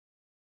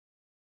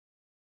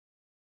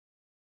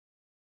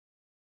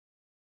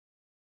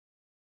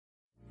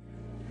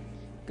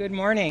Good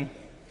morning,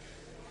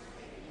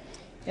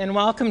 and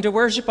welcome to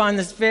worship on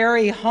this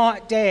very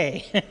hot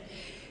day.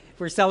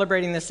 We're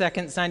celebrating the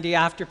second Sunday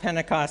after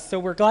Pentecost, so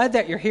we're glad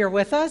that you're here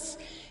with us.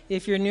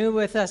 If you're new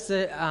with us,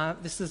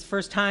 this is the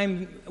first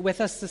time with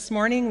us this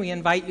morning, we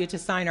invite you to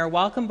sign our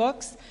welcome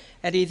books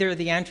at either of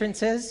the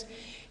entrances,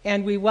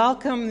 and we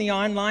welcome the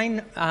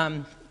online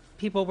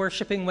people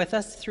worshiping with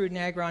us through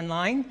NIagara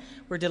Online.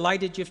 We're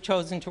delighted you've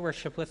chosen to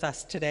worship with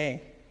us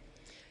today.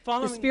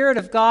 The Spirit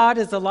of God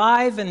is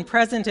alive and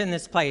present in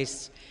this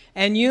place,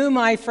 and you,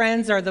 my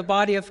friends, are the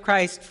body of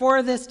Christ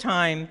for this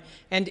time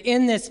and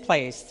in this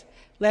place.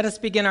 Let us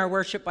begin our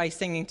worship by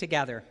singing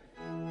together.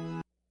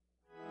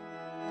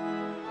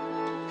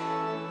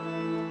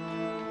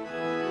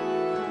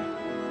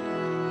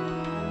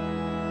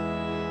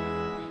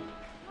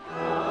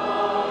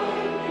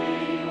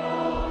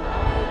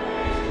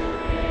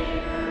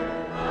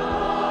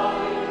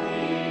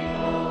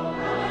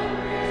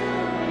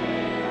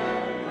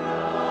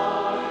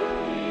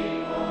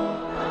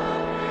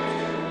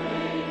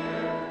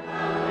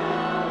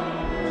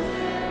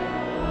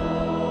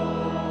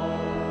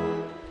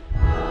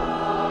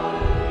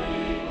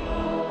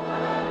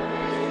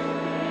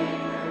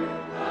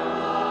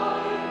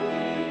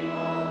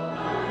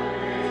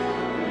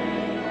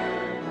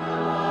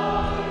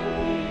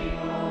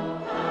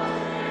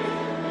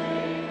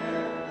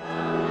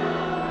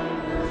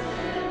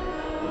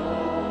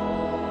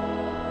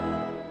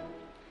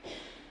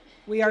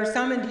 We are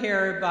summoned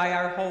here by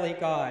our holy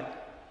God.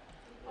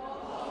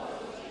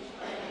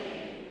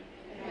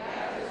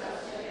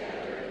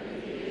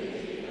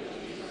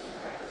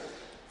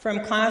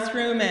 From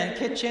classroom and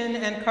kitchen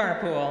and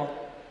carpool,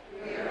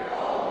 we are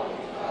all in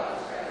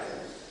God's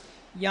presence.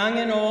 Young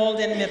and old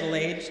and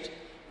middle-aged,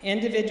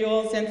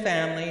 individuals and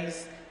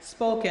families,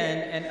 spoken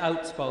and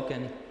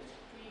outspoken.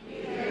 We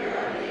hear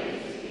our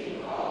names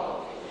being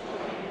called to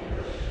join in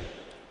worship.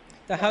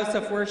 The house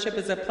of worship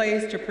is a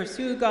place to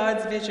pursue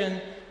God's vision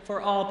for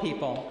all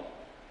people.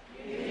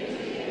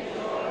 Unity and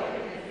joy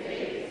and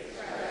faith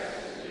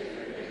expressed in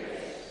different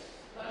ways.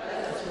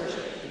 Let us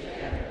worship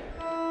together.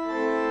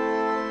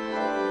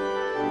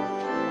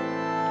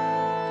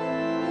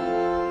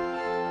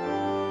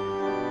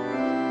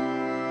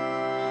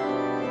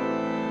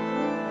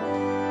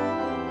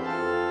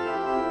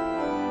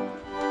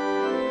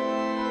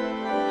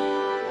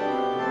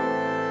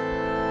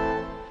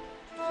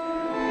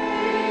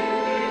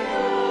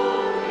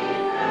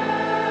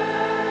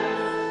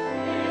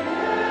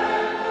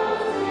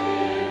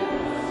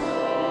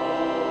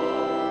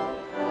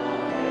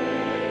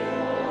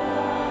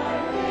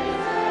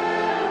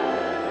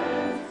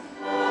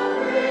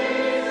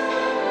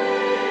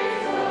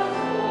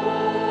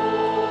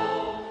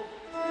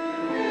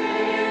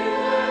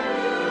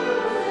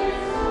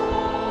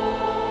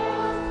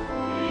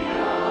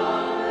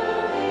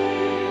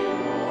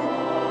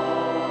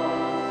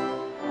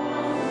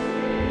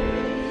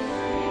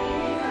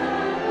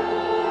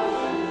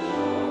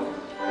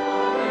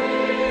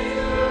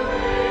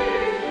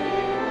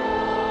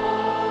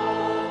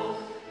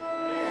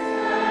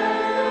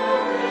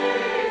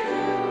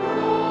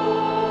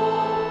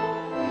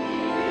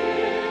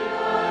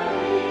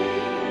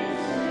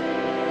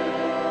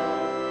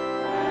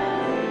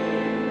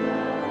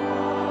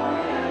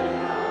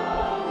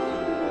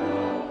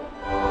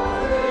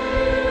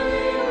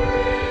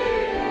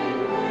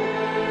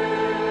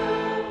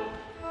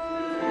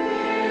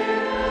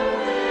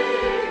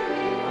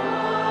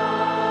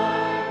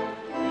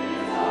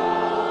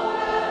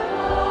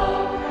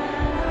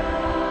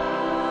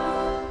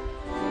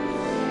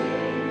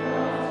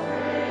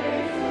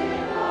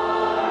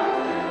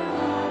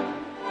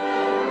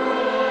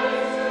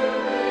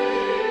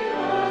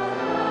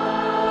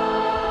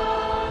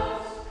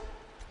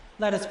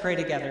 Let us pray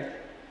together.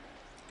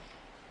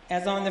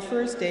 As on the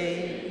first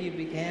day you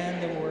began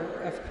the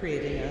work of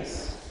creating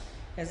us,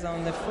 as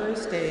on the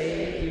first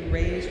day you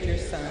raised your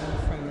Son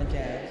from the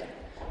dead,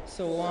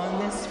 so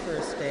on this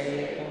first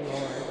day, O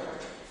Lord,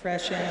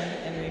 freshen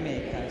and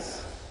remake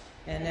us.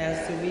 And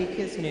as the week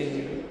is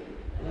new,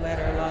 let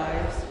our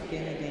lives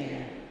begin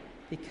again,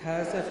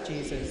 because of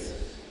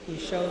Jesus, who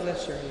shows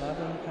us your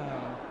loving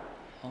power.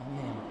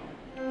 Amen.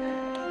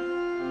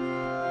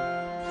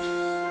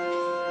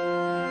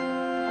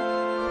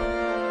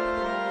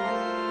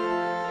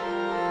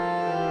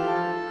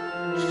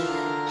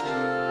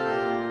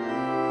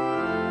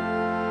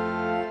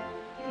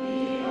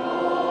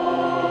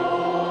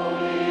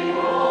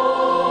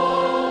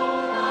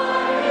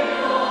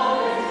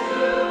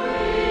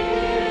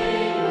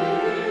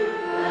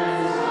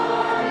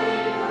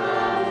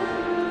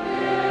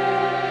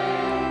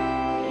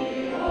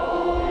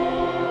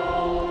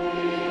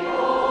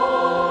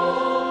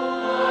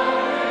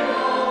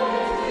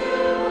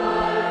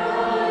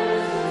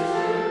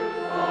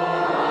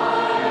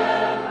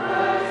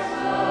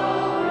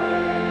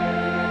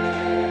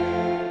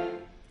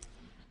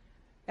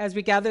 As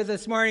we gather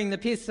this morning, the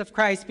peace of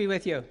Christ be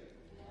with you.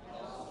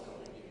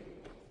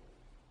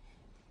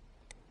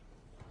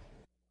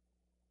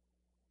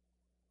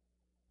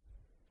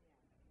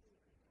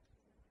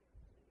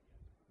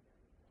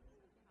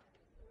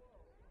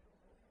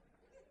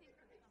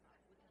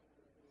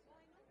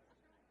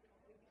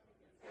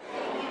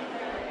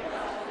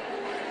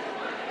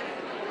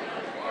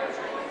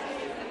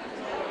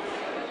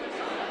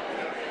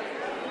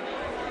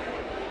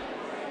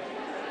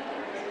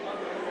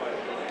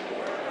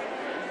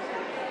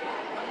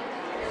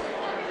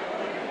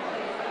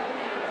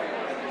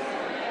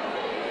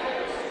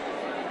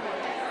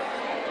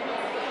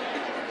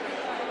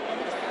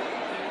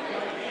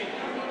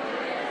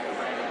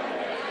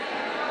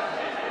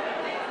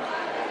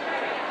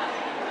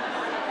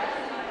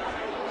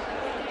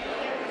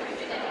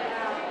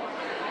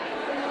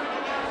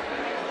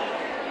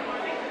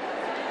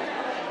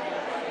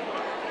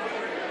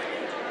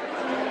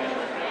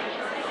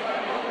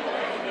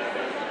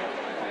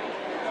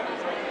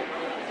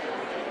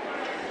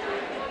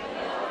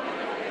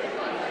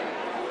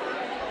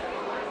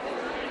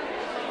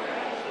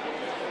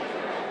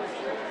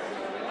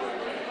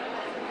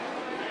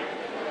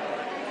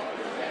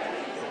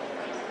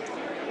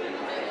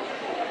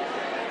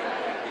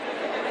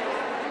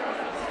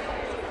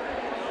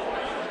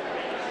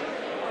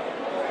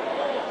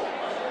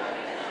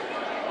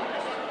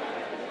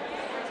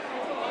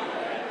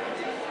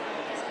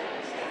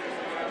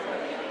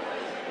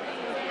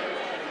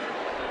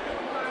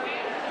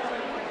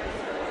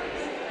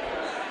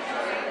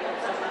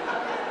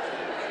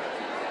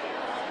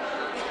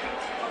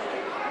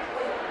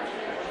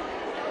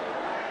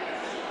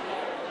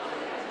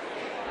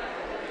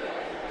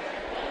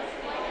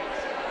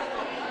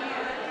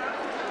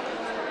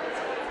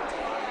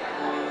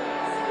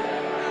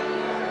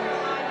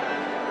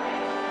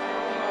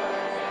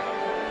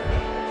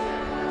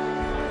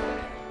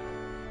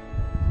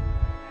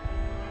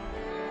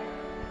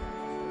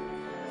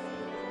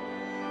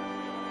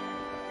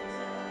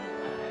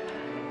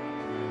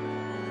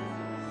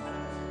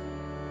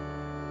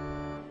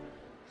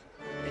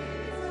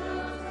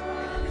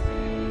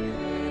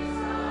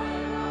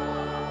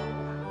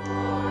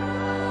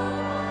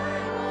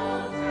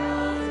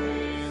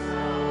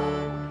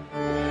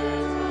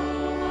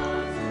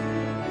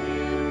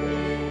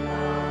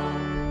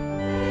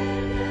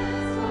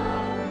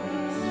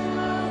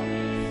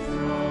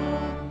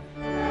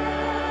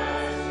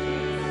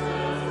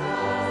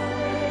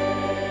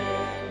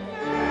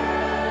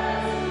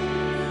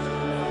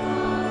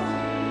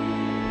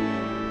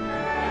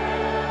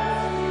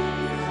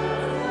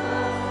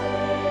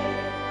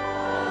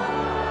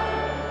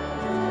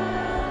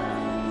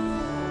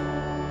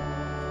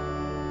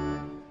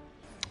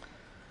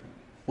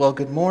 Well,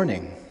 good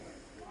morning.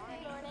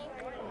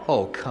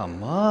 Oh,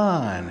 come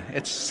on.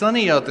 It's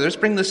sunny out there. Let's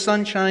bring the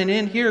sunshine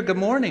in here. Good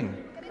morning.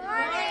 Good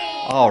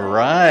morning. All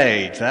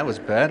right. That was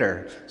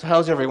better. So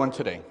how's everyone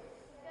today?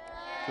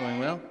 Doing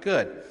well?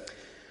 Good.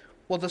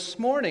 Well, this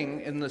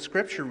morning in the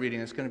scripture reading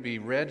that's going to be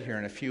read here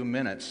in a few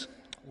minutes,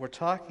 we're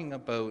talking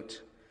about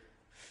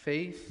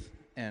faith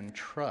and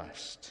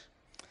trust.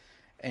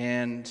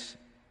 And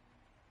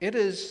it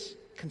is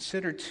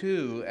considered,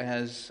 too,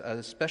 as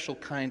a special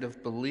kind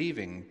of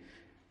believing.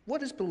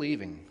 What is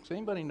believing? Does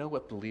anybody know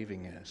what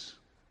believing is?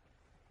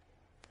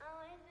 It's when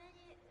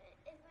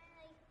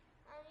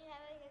you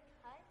have like a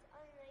cut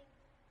on like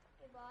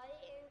your body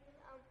and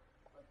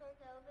what comes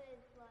out of it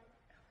is blood.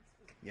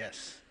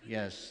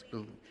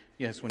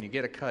 Yes, when you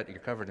get a cut, you're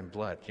covered in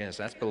blood. Yes,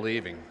 that's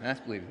believing. That's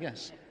believing,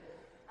 yes.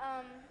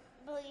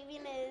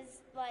 Believing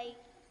is like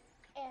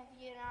if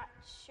you're not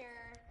sure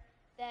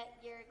that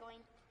you're going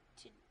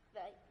to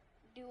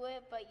do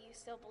it, but you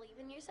still believe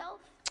in yourself.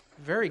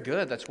 Very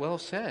good. That's well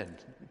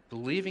said.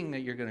 Believing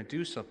that you're going to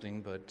do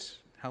something, but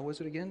how was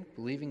it again?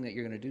 Believing that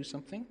you're going to do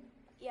something?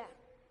 Yeah.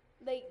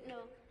 You're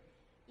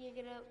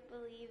going to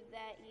believe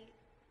that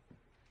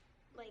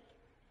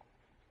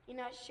you're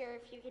not sure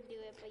if you can do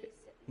it, but you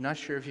still... Not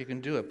sure if you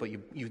can do it, but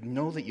you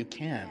know that you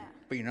can, Yeah.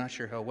 but you're not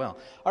sure how well.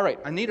 All right,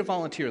 I need a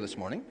volunteer this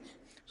morning.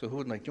 So who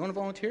would like, do you want to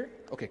volunteer?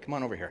 Okay, come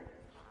on over here.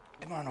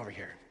 Come on over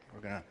here.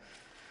 We're going to,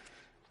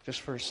 just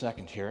for a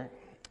second here.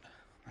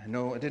 I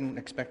know I didn't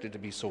expect it to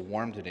be so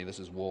warm today. This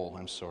is wool.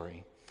 I'm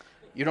sorry.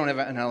 You don't have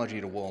an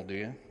allergy to wool, do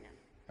you?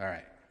 All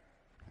right.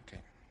 Okay.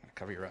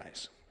 Cover your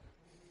eyes.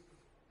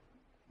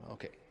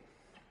 Okay.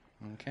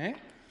 Okay.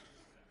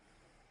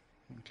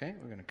 Okay.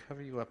 We're going to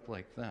cover you up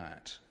like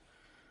that.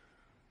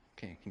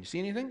 Okay. Can you see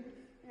anything?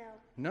 No.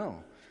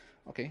 No.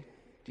 Okay.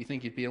 Do you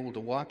think you'd be able to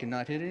walk and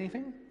not hit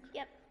anything?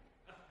 Yep.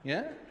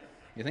 Yeah?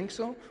 You think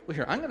so? Well,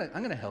 here, I'm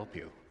gonna help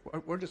you.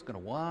 We're just going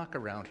to walk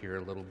around here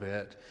a little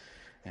bit.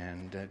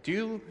 And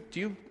do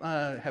you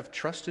have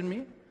trust in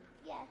me?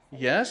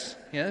 Yes.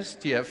 Yes?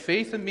 Do you have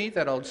faith in me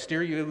that I'll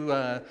steer you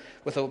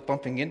without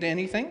bumping into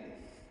anything?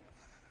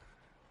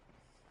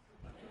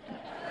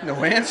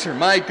 No answer.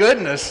 My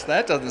goodness,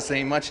 that doesn't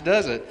say much,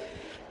 does it?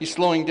 You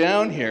slowing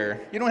down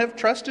here. You don't have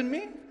trust in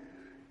me?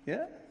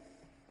 Yeah?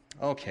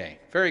 Okay,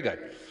 very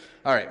good.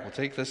 All right, we'll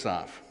take this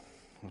off.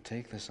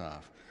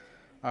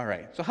 All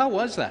right, so how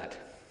was that?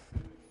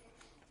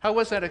 How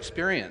was that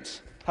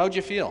experience? How'd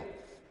you feel?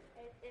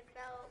 It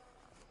felt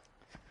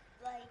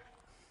like...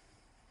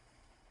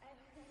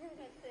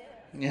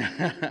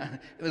 Yeah,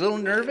 a little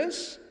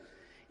nervous?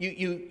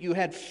 You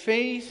had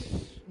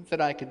faith that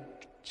I could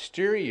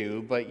steer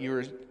you, but you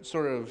were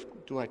sort of,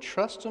 do I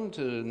trust him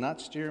to not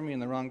steer me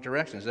in the wrong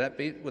direction?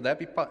 Would that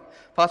be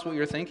possible what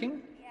you're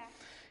thinking? Yeah.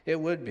 It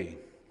would be.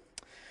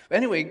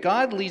 Anyway,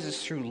 God leads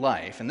us through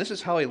life, and this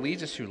is how he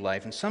leads us through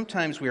life. And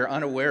sometimes we are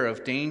unaware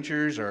of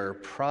dangers or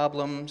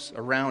problems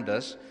around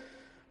us,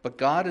 but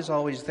God is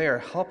always there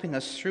helping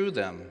us through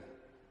them.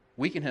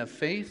 We can have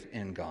faith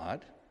in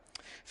God.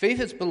 Faith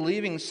is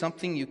believing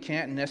something you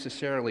can't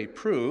necessarily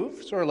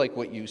prove, sort of like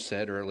what you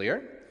said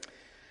earlier.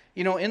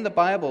 You know, in the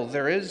Bible,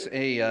 there is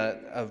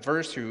a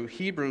verse through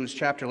Hebrews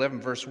chapter 11,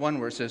 verse 1,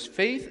 where it says,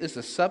 "Faith is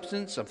the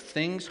substance of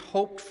things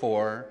hoped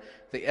for,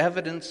 the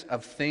evidence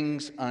of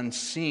things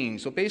unseen."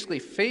 So basically,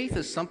 faith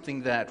is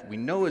something that we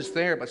know is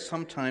there, but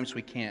sometimes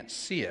we can't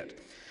see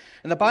it.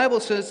 And the Bible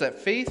says that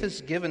faith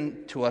is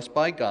given to us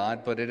by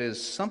God, but it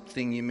is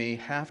something you may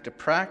have to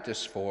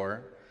practice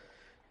for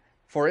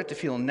it to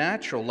feel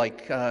natural,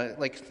 like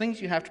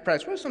things you have to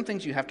practice. What are some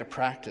things you have to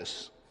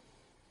practice?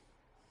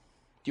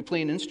 Do you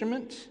play an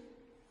instrument?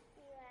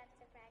 You have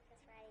to practice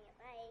riding a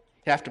bike.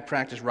 You have to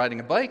practice riding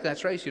a bike,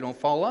 that's right, so you don't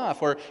fall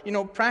off. Or,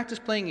 practice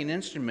playing an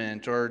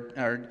instrument,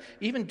 or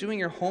even doing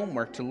your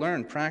homework to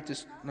learn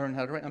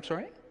how to write. I'm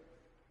sorry?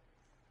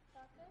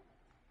 Soccer?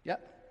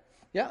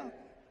 Yeah,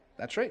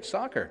 that's right,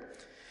 soccer.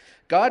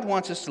 God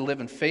wants us to live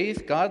in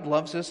faith. God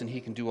loves us, and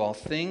he can do all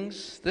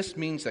things. This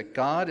means that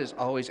God is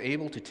always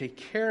able to take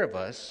care of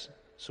us,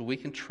 so we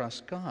can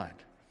trust God.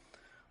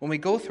 When we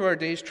go through our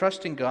days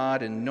trusting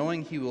God and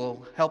knowing he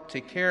will help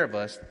take care of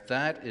us,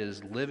 that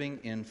is living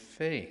in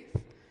faith.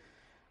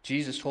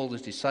 Jesus told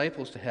his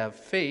disciples to have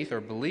faith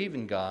or believe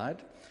in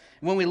God.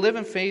 When we live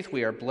in faith,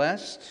 we are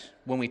blessed.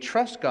 When we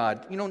trust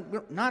God,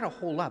 not a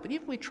whole lot, but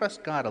even we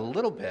trust God a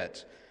little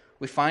bit,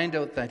 we find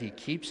out that he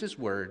keeps his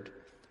word,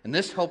 and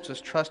this helps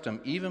us trust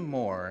him even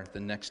more the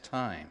next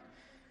time.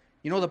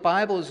 The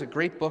Bible is a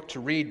great book to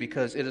read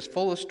because it is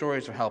full of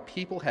stories of how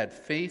people had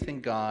faith in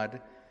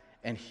God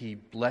and he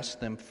blessed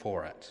them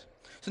for it.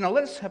 So now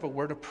let us have a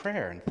word of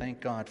prayer and thank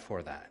God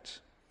for that.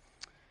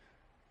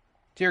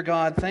 Dear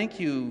God,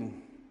 thank you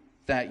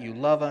that you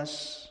love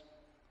us.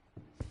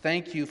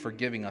 Thank you for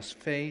giving us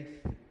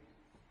faith.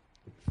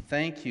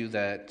 Thank you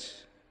that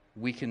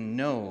we can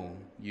know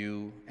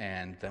you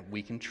and that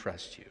we can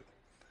trust you.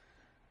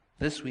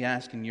 This we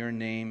ask in your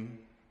name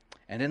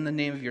and in the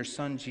name of your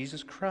Son,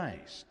 Jesus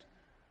Christ,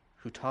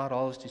 who taught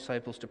all his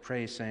disciples to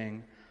pray,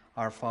 saying,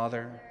 "Our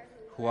Father,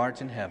 who art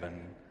in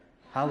heaven,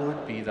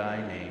 hallowed be thy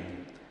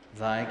name.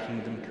 Thy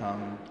kingdom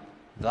come,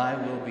 thy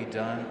will be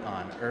done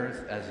on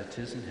earth as it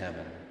is in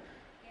heaven.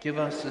 Give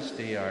us this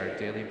day our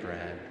daily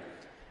bread,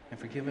 and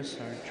forgive us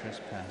our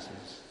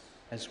trespasses,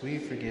 as we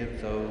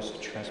forgive those who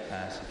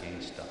trespass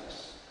against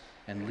us.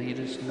 And lead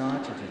us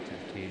not into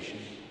temptation,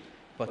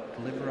 but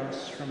deliver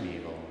us from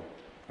evil.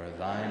 For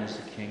thine is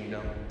the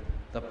kingdom,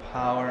 the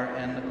power,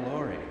 and the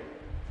glory,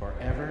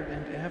 forever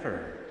and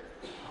ever.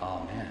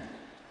 Amen.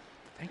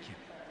 Thank you.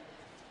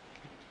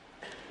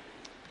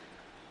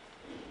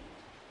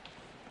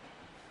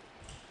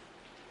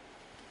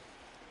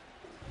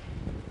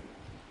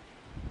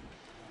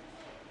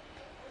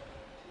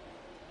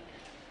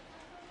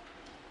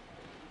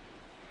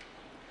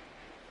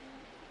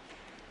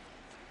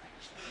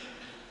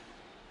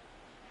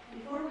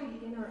 Before we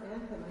begin our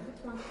anthem, I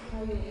just want to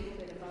tell you a little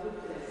bit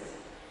about this.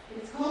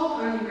 It's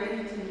called Are You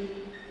Ready to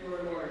Meet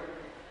Your Lord?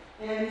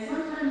 And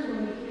sometimes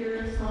when we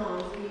hear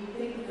songs, we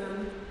think of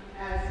them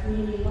as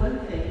meaning one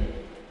thing,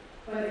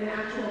 but in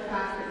actual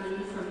fact it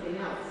means something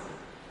else.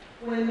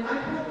 When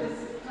I pulled this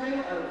title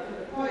out for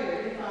the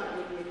choir, they thought it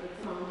would be a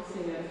good song to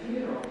sing at a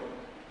funeral.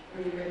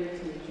 Are you ready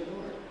to meet your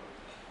Lord?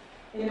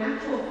 In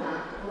actual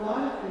fact, a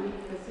lot of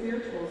the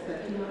spirituals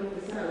that came out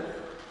of the South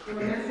were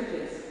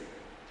messages.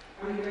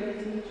 Are you ready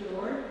to meet your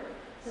Lord?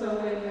 So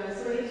when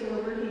slaves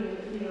were working in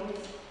the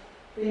fields,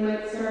 they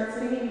might start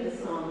singing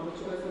this song,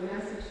 which was a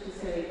message to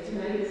say,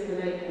 tonight is the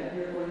night that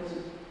we're going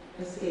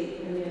to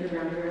escape in the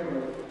Underground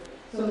Railroad.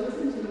 So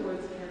listen to the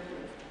words carefully.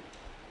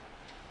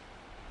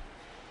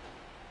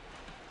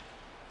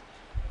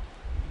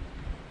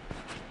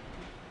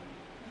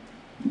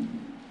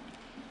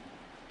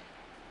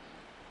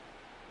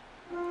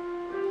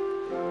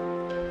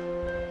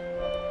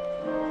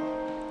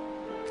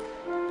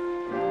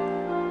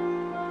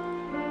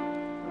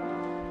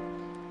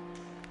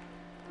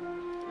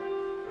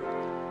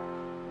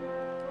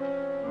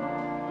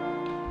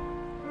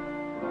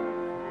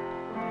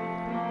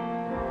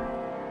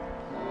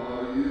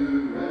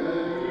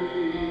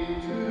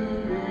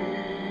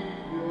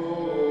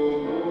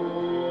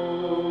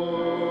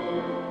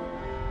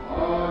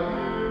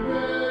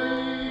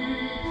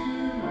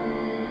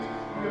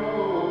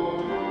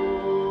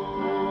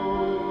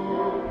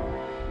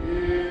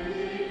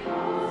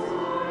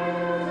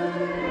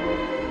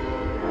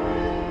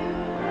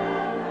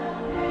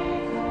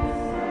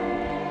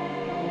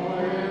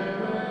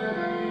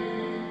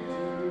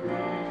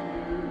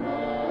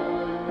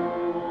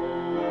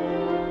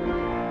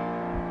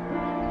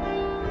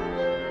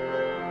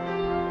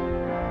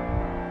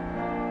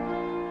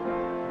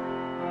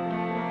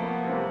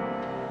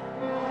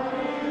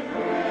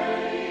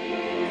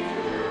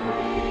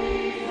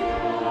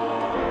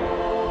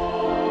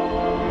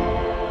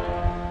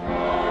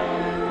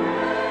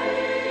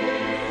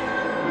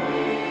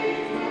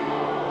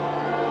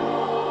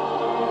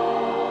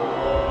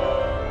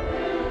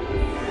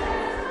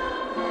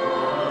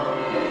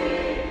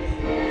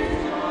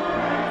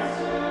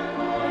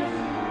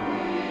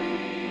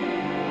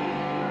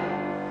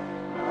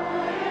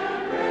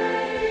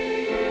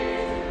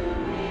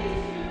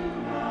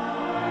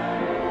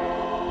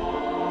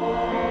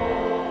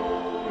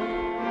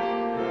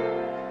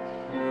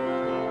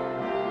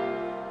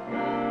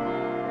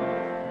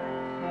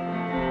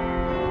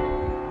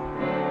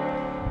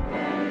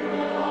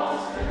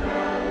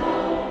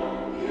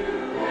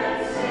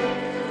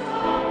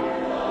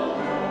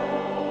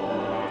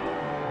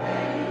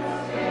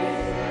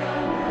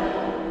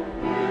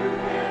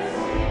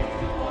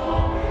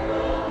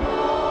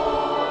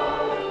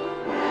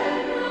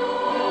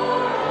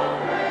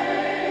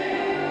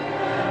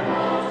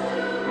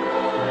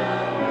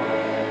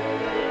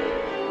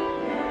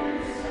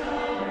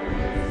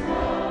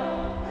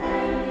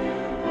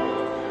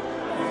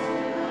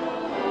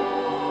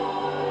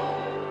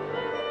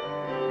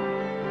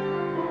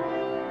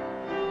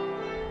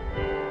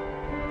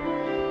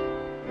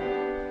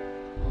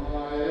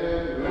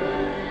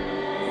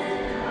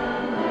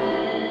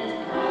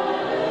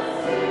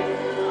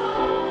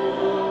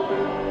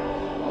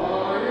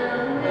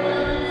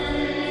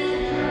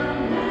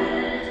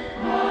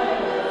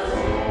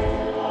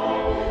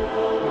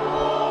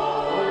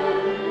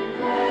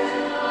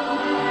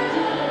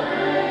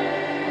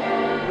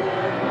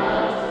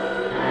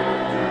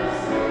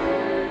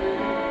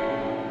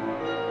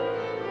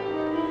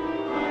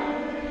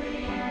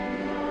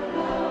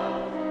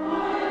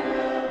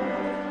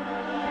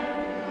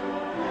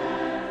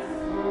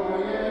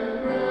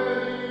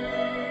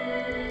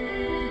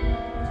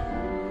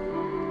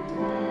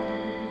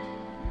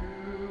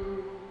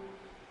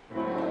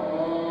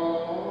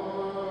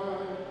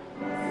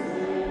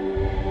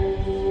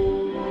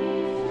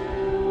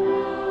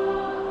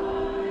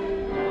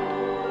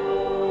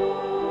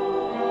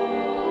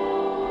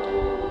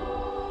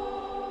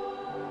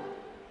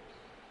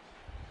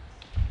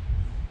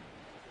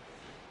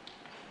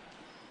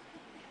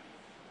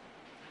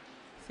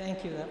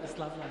 Thank you, that was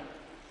lovely.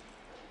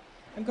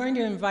 I'm going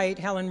to invite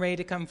Helen Ray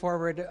to come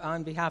forward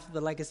on behalf of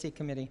the Legacy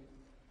Committee.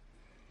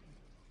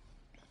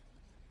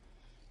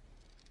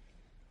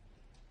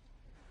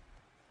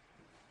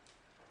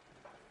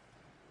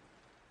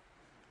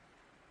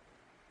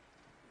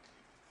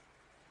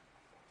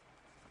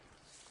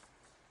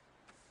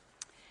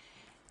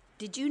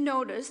 Did you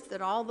notice that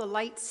all the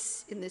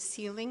lights in the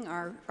ceiling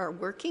are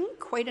working?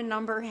 Quite a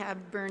number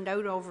have burned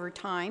out over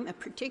time,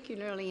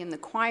 particularly in the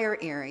choir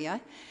area.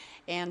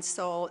 And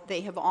so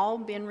they have all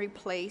been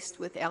replaced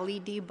with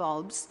LED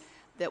bulbs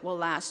that will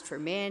last for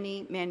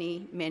many,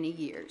 many, many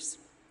years.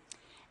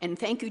 And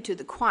thank you to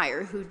the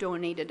choir who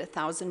donated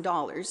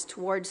 $1,000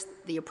 towards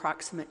the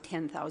approximate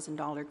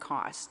 $10,000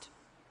 cost.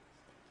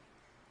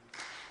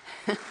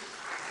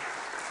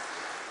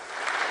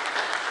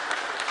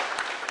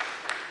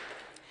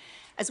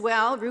 As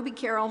well, Ruby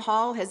Carroll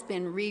Hall has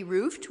been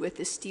re-roofed with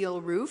a steel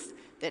roof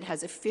that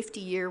has a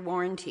 50-year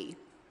warranty.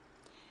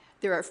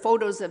 There are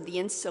photos of the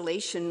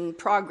installation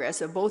progress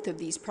of both of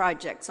these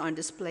projects on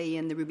display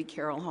in the Ruby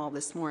Carroll Hall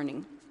this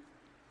morning.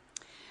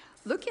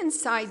 Look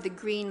inside the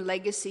green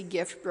Legacy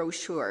Gift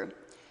brochure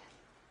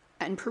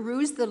and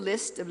peruse the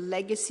list of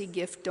Legacy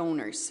Gift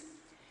donors.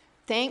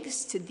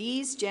 Thanks to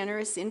these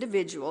generous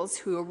individuals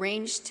who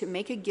arranged to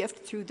make a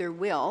gift through their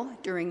will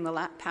during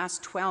the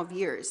past 12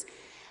 years,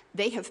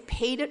 they have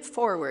paid it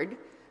forward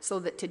so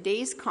that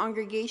today's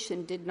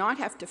congregation did not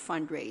have to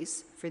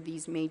fundraise for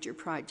these major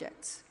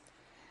projects.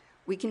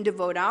 We can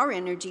devote our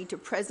energy to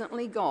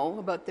presently go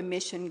about the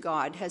mission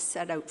God has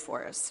set out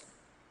for us.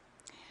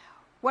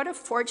 What a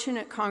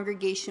fortunate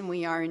congregation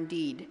we are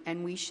indeed,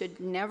 and we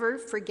should never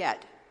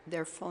forget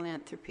their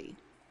philanthropy.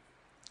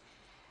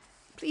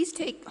 Please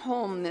take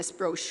home this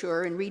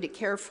brochure and read it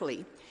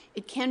carefully.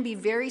 It can be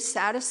very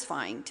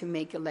satisfying to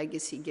make a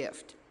legacy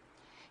gift.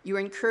 You are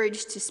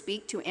encouraged to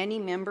speak to any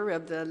member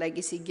of the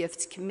Legacy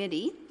Gifts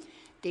Committee,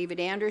 David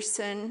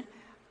Anderson,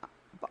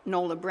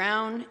 Nola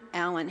Brown,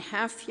 Alan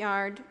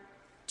Halfyard,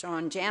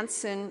 John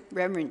Jansen,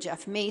 Reverend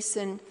Jeff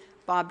Mason,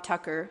 Bob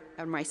Tucker,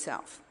 and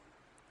myself.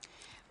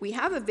 We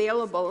have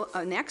available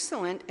an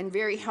excellent and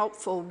very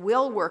helpful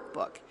will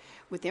workbook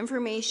with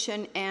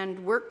information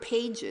and work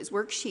pages,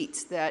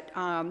 worksheets that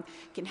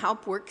can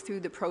help work through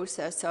the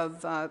process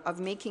of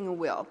making a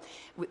will.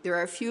 There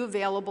are a few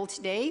available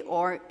today,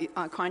 or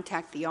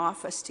contact the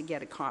office to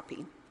get a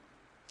copy.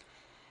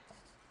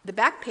 The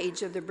back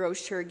page of the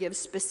brochure gives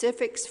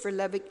specifics for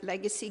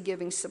legacy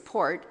giving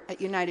support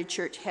at United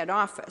Church head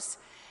office.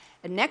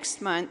 And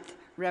next month,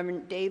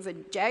 Reverend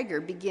David Jagger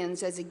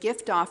begins as a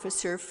gift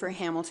officer for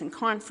Hamilton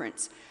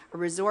Conference, a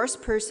resource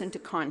person to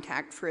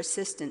contact for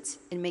assistance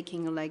in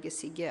making a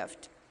legacy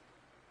gift.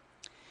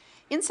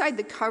 Inside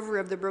the cover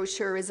of the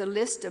brochure is a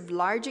list of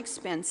large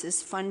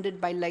expenses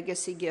funded by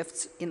legacy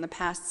gifts in the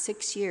past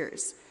 6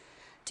 years.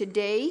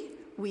 Today,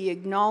 we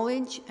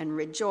acknowledge and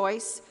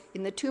rejoice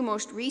in the two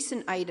most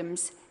recent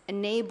items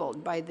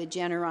enabled by the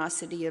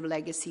generosity of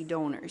legacy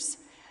donors,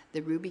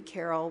 the Ruby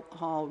Carroll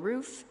Hall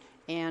roof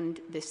and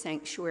the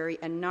sanctuary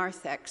and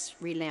narthex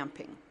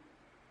relamping.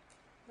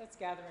 Let's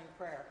gather in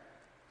prayer.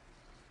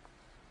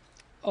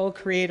 O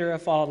Creator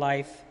of all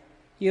life,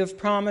 you have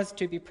promised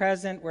to be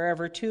present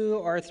wherever 2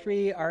 or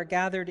 3 are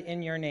gathered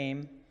in your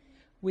name.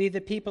 We, the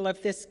people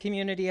of this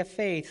community of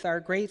faith, are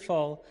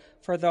grateful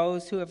for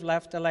those who have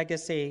left a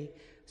legacy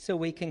so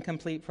we can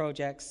complete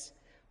projects.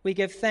 We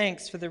give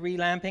thanks for the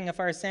relamping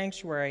of our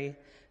sanctuary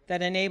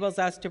that enables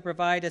us to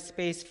provide a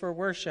space for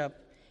worship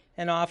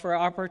and offer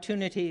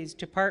opportunities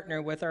to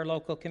partner with our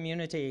local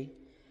community.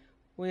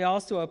 We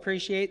also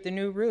appreciate the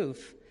new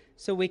roof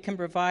so we can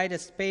provide a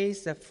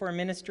space for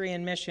ministry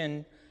and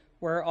mission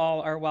where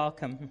all are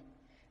welcome.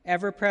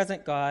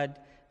 Ever-present God,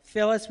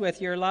 fill us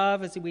with your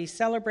love as we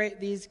celebrate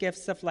these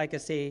gifts of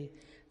legacy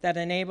that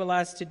enable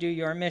us to do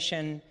your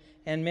mission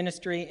and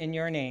ministry in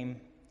your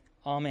name.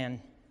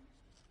 Amen.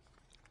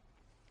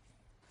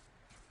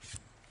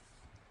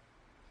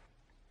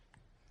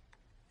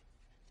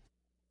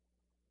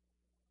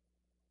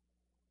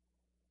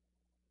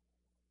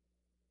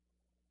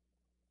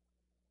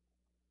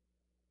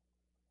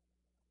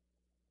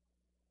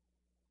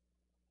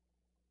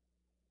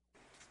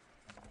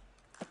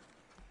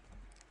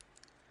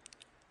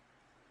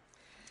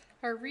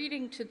 Our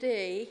reading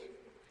today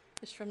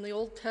is from the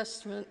Old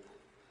Testament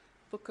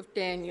book of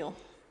Daniel,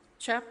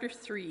 chapter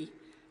 3,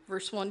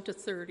 verse 1 to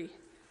 30.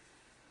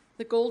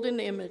 The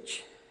golden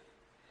image.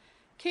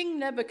 King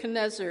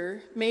Nebuchadnezzar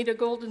made a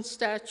golden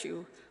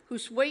statue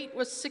whose weight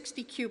was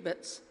 60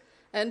 cubits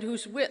and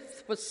whose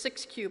width was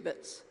 6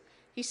 cubits.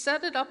 He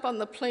set it up on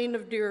the plain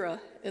of Dura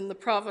in the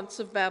province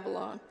of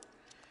Babylon.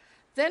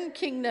 Then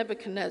King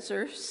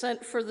Nebuchadnezzar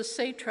sent for the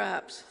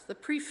satraps, the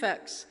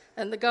prefects,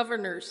 and the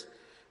governors,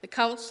 the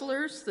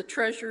counselors, the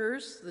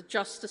treasurers, the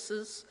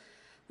justices,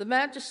 the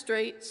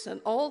magistrates,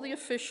 and all the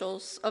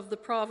officials of the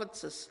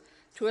provinces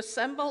to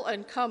assemble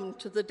and come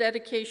to the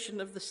dedication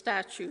of the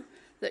statue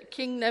that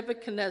King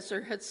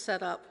Nebuchadnezzar had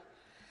set up.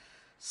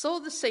 So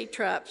the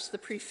satraps, the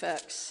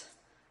prefects,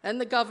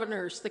 and the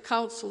governors, the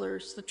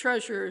counselors, the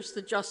treasurers,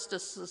 the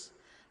justices,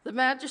 the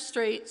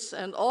magistrates,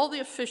 and all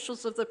the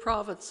officials of the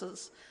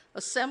provinces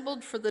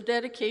assembled for the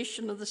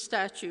dedication of the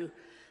statue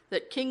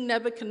that King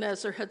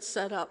Nebuchadnezzar had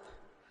set up.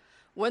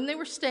 When they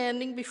were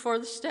standing before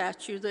the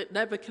statue that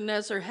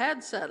Nebuchadnezzar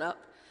had set up,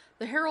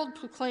 the herald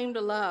proclaimed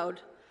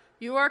aloud,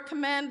 "You are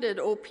commanded,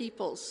 O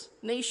peoples,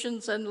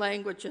 nations, and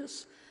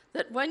languages,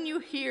 that when you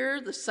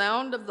hear the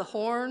sound of the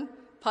horn,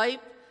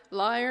 pipe,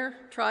 lyre,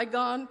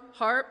 trigon,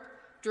 harp,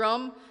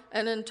 drum,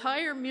 and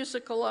entire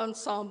musical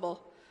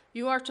ensemble,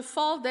 you are to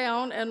fall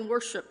down and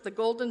worship the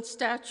golden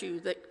statue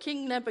that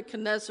King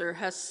Nebuchadnezzar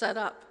has set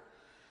up.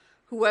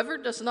 Whoever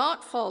does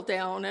not fall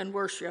down and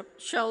worship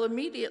shall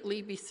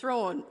immediately be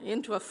thrown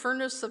into a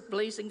furnace of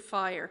blazing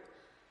fire.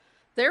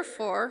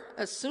 Therefore,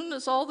 as soon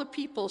as all the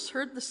peoples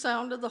heard the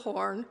sound of the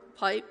horn,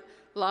 pipe,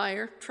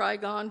 lyre,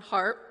 trigon,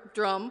 harp,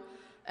 drum,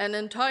 and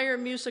entire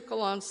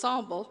musical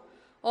ensemble,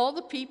 all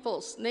the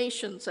peoples,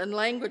 nations, and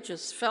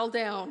languages fell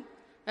down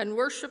and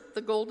worshiped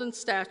the golden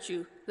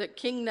statue that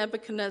King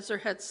Nebuchadnezzar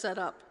had set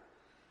up.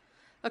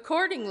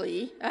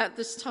 Accordingly, at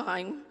this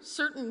time,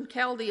 certain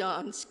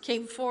Chaldeans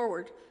came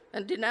forward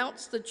and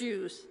denounced the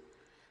Jews.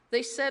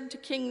 They said to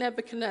King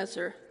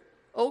Nebuchadnezzar,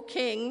 "O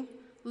king,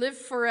 live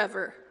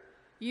forever.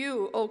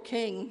 You, O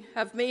king,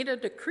 have made a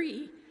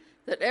decree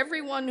that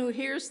everyone who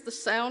hears the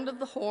sound of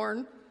the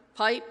horn,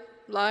 pipe,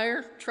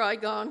 lyre,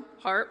 trigon,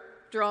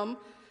 harp, drum,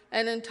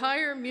 and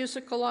entire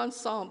musical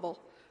ensemble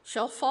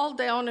shall fall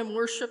down and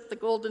worship the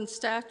golden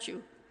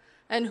statue,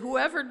 and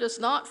whoever does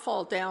not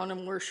fall down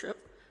and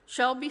worship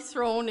shall be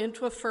thrown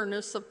into a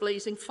furnace of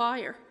blazing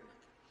fire.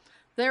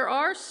 There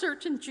are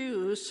certain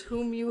Jews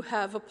whom you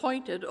have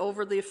appointed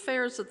over the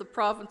affairs of the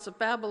province of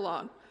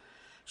Babylon,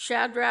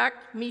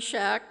 Shadrach,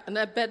 Meshach, and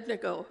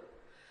Abednego.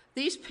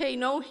 These pay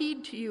no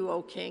heed to you,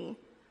 O king.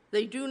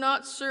 They do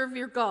not serve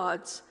your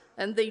gods,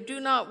 and they do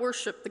not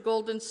worship the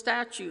golden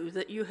statue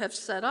that you have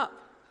set up."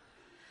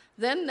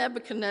 Then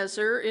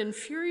Nebuchadnezzar, in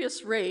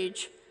furious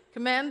rage,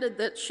 commanded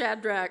that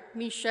Shadrach,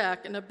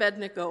 Meshach, and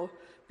Abednego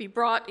be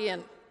brought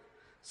in.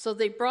 So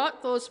they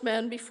brought those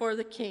men before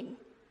the king.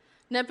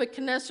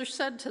 Nebuchadnezzar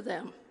said to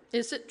them,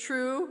 "Is it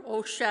true,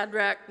 O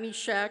Shadrach,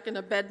 Meshach, and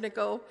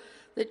Abednego,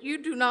 that you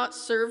do not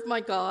serve my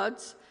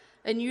gods,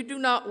 and you do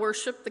not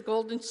worship the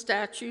golden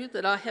statue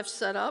that I have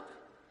set up?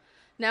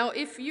 Now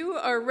if you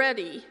are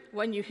ready,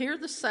 when you hear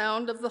the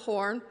sound of the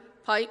horn,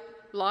 pipe,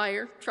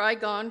 lyre,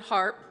 trigon,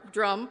 harp,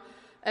 drum,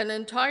 an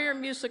entire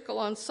musical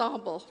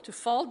ensemble, to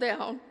fall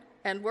down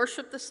and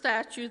worship the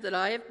statue that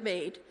I have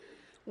made,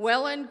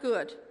 well and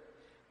good.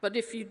 But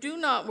if you do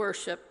not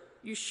worship,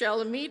 you shall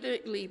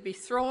immediately be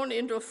thrown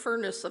into a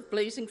furnace of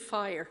blazing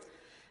fire.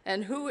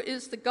 And who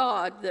is the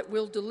God that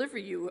will deliver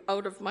you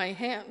out of my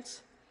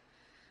hands?"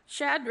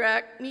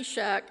 Shadrach,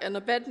 Meshach, and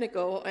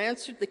Abednego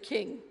answered the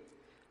king,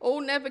 "O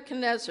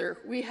Nebuchadnezzar,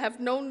 we have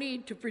no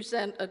need to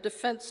present a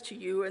defense to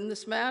you in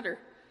this matter.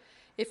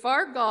 If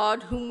our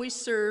God, whom we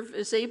serve,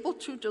 is able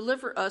to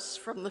deliver us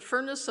from the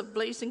furnace of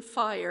blazing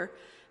fire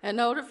and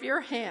out of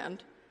your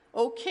hand,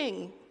 O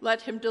king,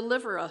 let him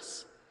deliver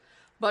us.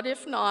 But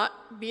if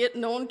not, be it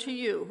known to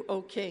you,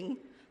 O king,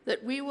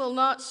 that we will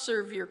not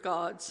serve your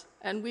gods,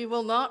 and we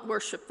will not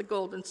worship the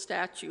golden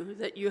statue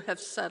that you have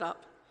set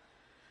up."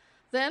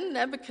 Then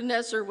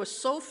Nebuchadnezzar was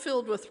so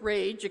filled with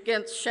rage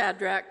against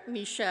Shadrach,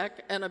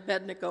 Meshach, and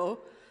Abednego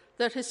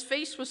that his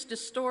face was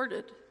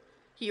distorted.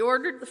 He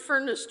ordered the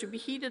furnace to be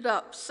heated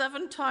up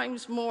 7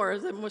 times more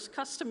than was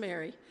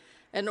customary,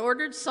 and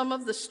ordered some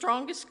of the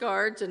strongest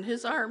guards in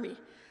his army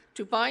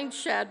to bind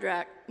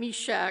Shadrach,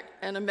 Meshach,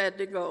 and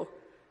Abednego,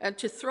 and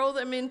to throw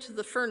them into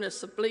the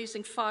furnace of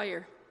blazing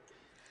fire.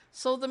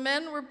 So the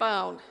men were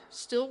bound,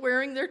 still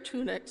wearing their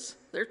tunics,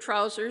 their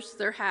trousers,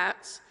 their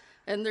hats,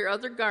 and their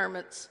other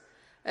garments,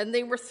 and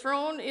they were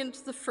thrown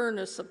into the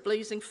furnace of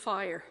blazing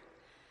fire.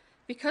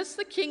 Because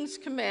the king's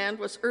command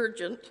was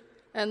urgent,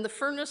 and the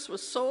furnace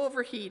was so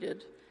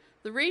overheated,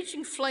 the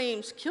raging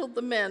flames killed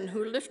the men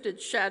who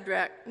lifted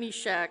Shadrach,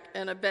 Meshach,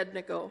 and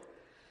Abednego.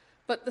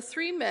 But the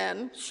 3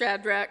 men,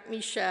 Shadrach,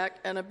 Meshach,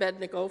 and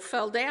Abednego,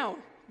 fell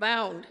down,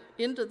 bound,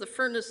 into the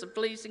furnace of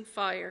blazing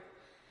fire.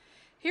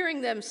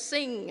 Hearing them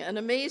sing and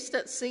amazed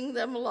at seeing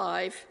them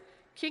alive,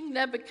 King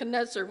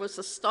Nebuchadnezzar was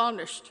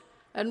astonished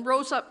and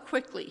rose up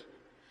quickly.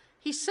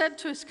 He said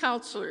to his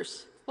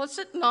counselors, "Was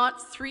it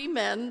not 3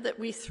 men that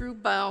we threw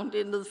bound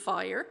into the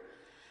fire?"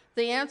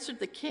 They answered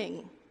the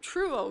king,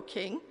 "True, O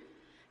king."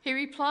 He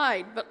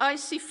replied, "But I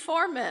see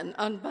 4 men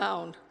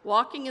unbound,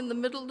 walking in the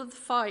middle of the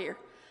fire,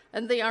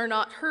 and they are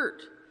not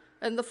hurt,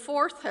 and the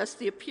 4th has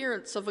the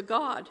appearance of a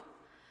god."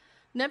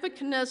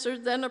 Nebuchadnezzar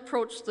then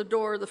approached the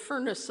door of the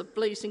furnace of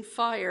blazing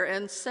fire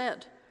and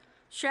said,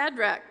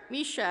 "Shadrach,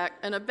 Meshach,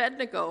 and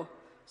Abednego,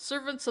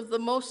 servants of the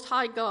Most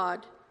High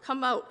God,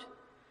 come out.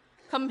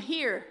 Come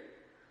here."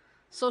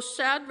 So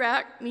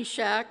Shadrach,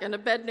 Meshach, and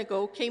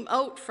Abednego came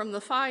out from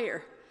the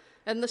fire,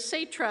 and the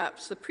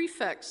satraps, the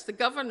prefects, the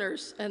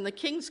governors, and the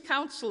king's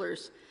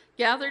counselors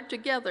gathered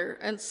together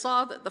and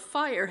saw that the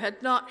fire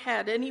had not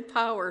had any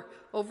power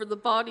over the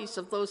bodies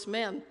of those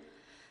men.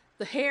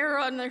 The hair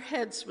on their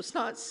heads was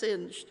not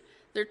singed,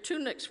 their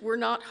tunics were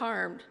not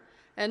harmed,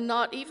 and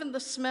not even the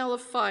smell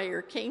of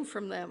fire came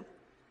from them.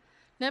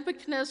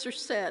 Nebuchadnezzar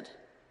said,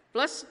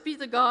 "Blessed be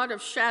the God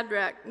of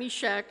Shadrach,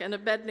 Meshach, and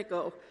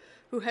Abednego,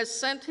 who has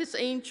sent his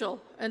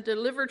angel and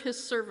delivered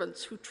his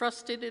servants who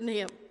trusted in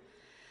him.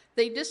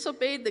 They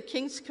disobeyed the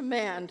king's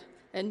command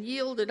and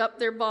yielded up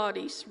their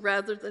bodies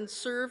rather than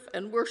serve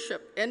and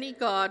worship any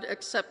god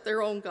except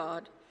their own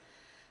God.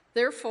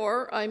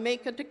 Therefore, I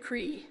make a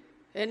decree: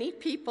 any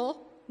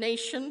people,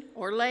 nation,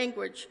 or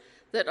language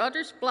that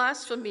utters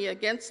blasphemy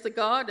against the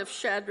God of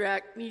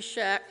Shadrach,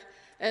 Meshach,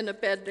 and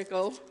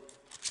Abednego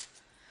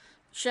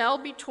shall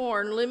be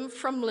torn limb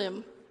from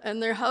limb,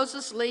 and their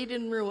houses laid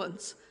in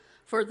ruins,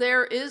 for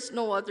there is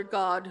no other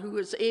God who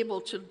is able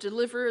to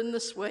deliver in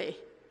this way.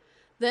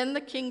 Then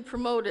the king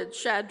promoted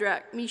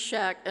Shadrach,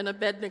 Meshach, and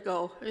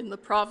Abednego in the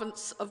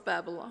province of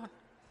Babylon.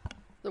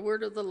 The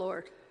word of the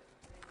Lord.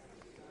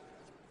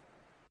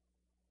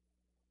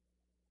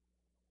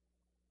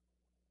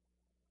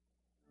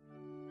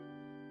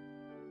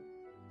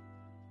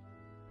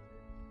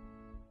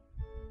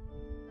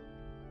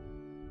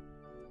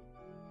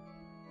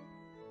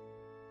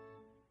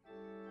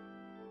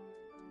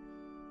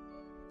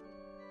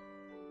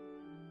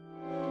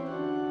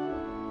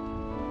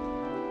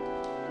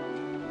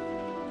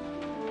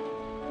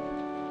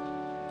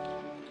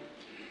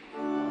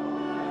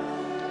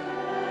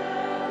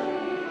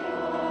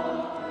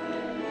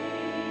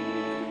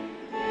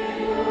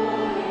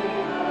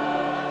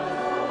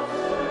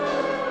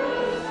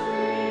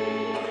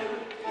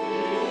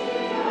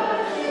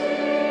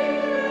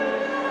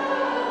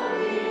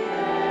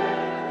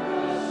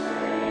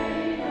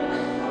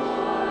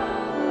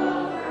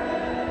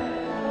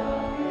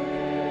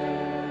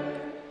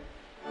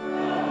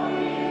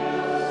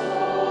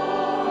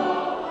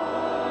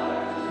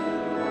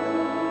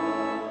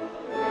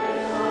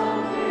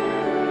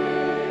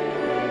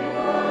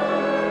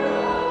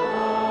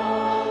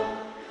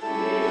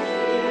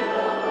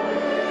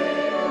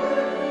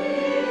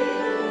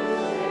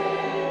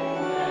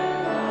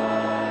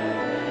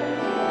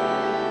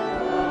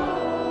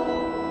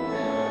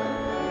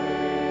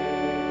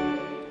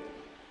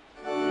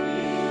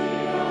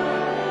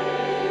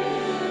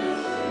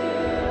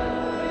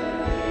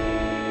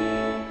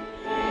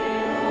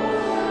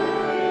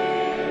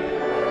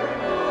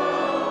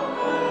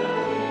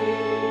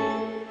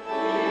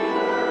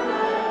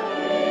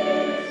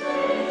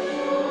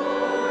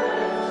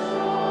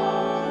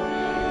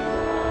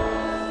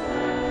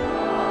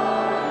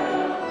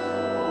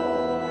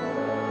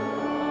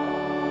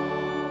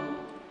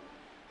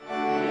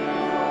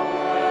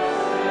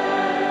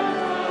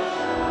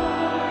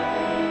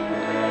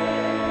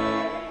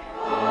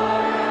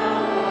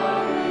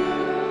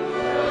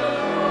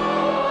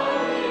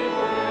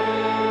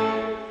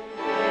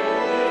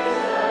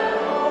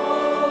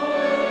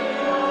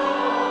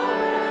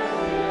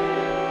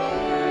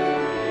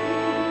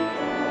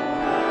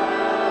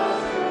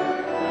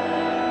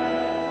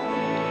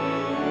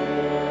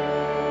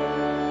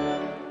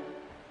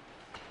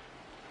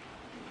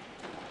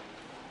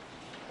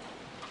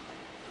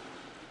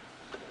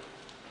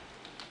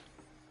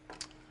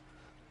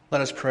 Let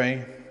us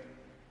pray.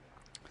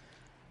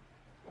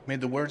 May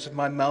the words of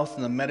my mouth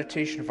and the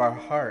meditation of our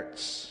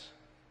hearts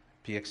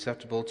be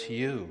acceptable to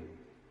you,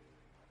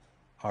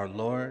 our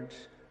Lord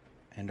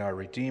and our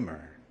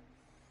Redeemer.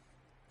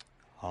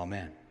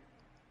 Amen.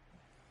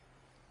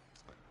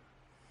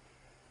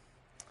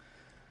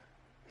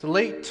 The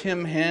late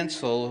Tim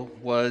Hansel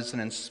was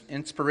an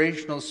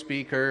inspirational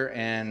speaker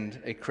and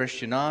a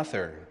Christian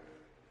author.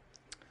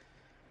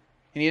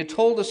 And he had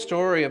told a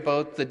story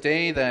about the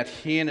day that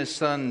he and his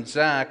son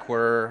Zach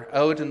were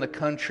out in the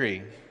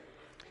country,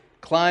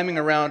 climbing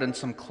around on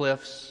some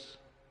cliffs.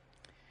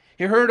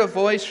 He heard a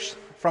voice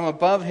from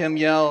above him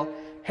yell,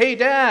 "Hey,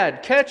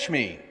 Dad, catch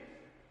me!"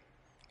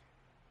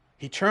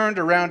 He turned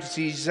around to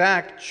see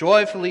Zach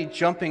joyfully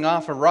jumping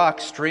off a rock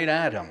straight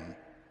at him.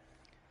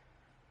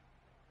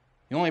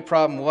 The only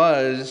problem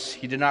was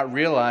he did not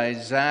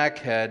realize Zach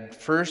had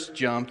first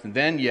jumped and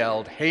then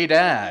yelled, "Hey,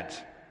 Dad!"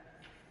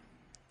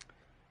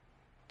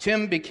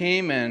 Tim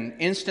became an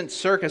instant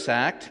circus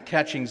act,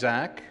 catching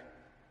Zach.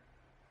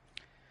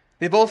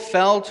 They both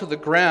fell to the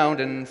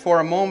ground, and for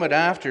a moment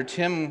after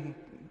Tim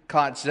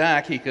caught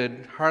Zach, he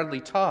could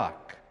hardly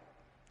talk.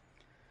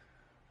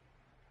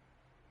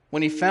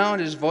 When he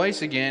found his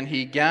voice again,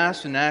 he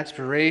gasped in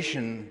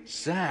aspiration,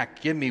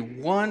 "Zach, give me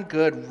one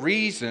good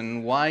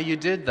reason why you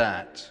did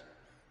that."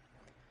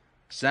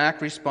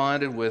 Zach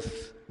responded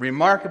with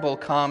remarkable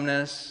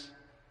calmness,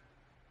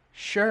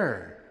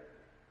 "Sure,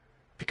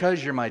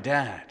 because you're my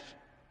dad."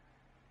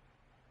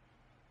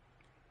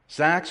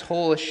 Zach's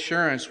whole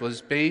assurance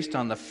was based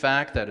on the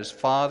fact that his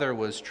father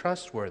was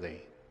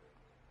trustworthy.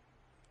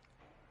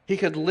 He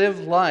could live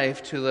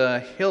life to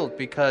the hilt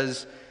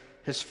because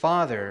his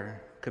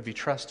father could be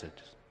trusted.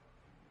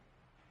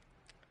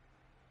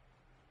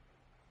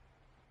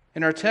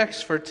 In our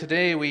text for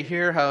today, we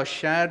hear how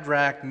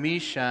Shadrach,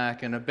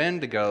 Meshach, and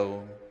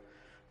Abednego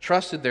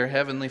trusted their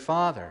heavenly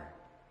Father.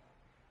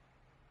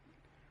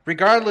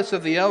 Regardless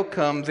of the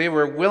outcome, they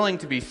were willing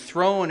to be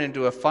thrown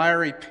into a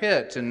fiery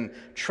pit and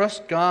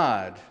trust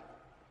God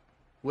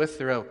with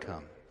their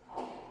outcome.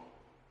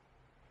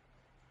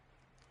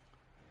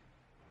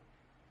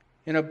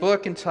 In a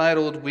book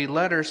entitled "We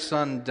Let Our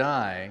Son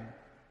Die,"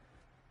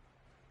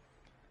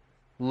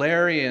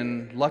 Larry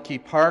and Lucky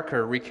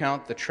Parker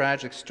recount the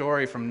tragic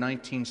story from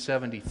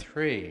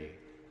 1973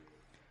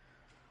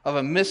 of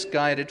a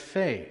misguided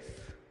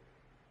faith.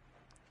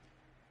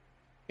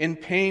 In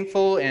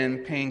painful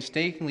and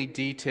painstakingly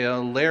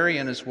detail, Larry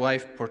and his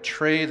wife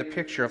portray the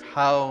picture of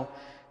how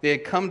they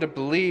had come to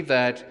believe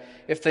that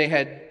if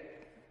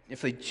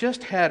they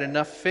just had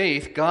enough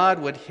faith, God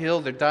would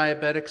heal their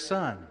diabetic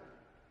son.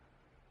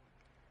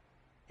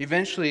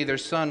 Eventually, their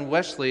son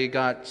Wesley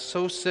got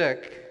so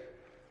sick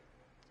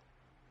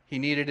he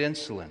needed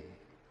insulin.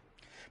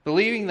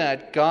 Believing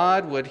that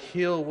God would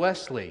heal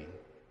Wesley,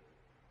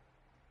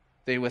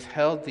 they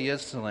withheld the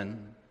insulin,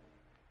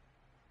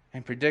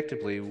 and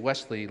predictably,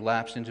 Wesley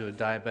lapsed into a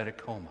diabetic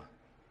coma.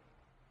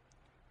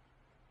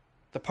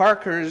 The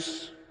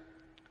Parkers,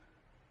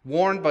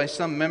 warned by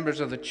some members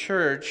of the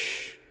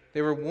church,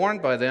 they were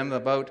warned by them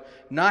about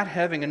not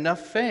having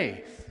enough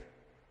faith.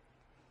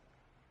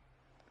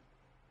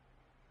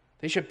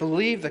 They should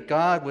believe that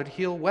God would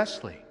heal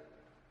Wesley.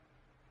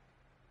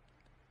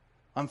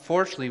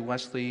 Unfortunately,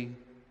 Wesley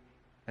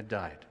had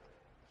died.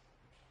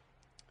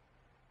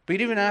 But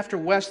even after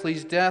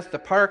Wesley's death, the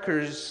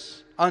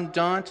Parkers,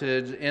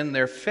 undaunted in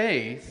their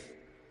faith,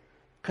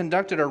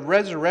 conducted a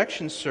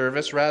resurrection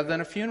service rather than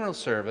a funeral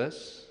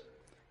service.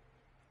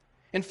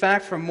 In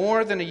fact, for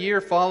more than a year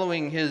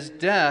following his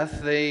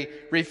death, they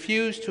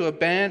refused to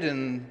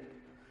abandon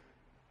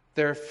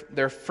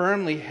their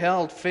firmly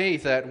held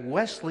faith that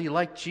Wesley,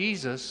 like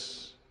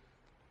Jesus,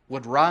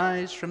 would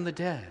rise from the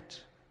dead.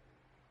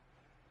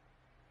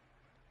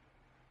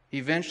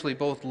 Eventually,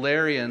 both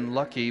Larry and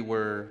Lucky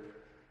were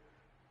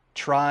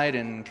tried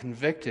and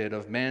convicted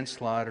of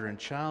manslaughter and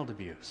child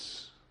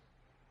abuse.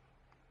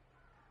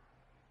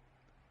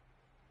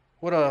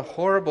 What a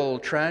horrible,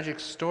 tragic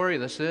story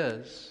this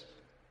is.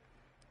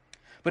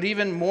 But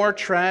even more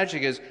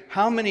tragic is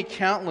how many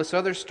countless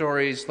other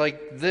stories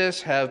like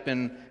this have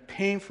been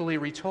painfully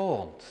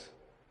retold.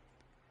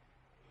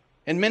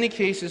 In many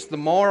cases, the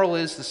moral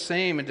is the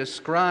same and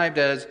described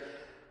as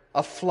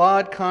a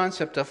flawed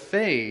concept of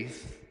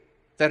faith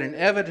that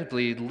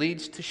inevitably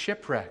leads to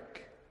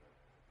shipwreck,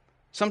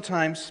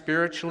 sometimes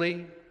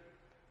spiritually,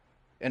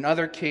 in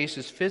other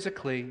cases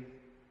physically,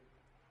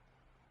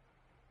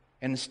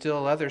 and in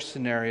still other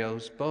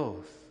scenarios,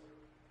 both.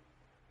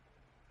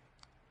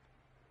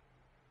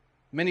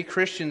 Many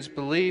Christians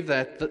believe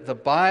that the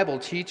Bible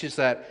teaches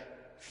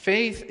that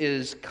faith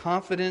is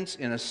confidence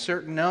in a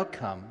certain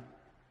outcome.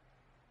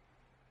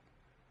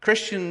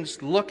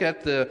 Christians look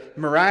at the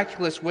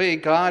miraculous way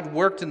God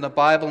worked in the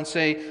Bible and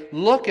say,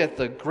 look at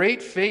the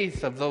great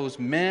faith of those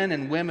men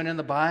and women in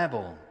the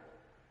Bible.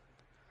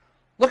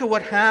 Look at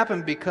what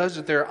happened because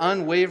of their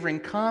unwavering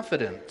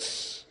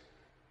confidence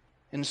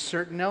in a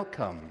certain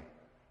outcome.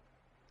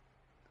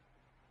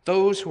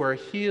 Those who are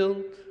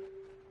healed,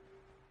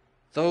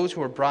 those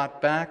who are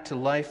brought back to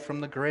life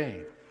from the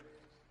grave.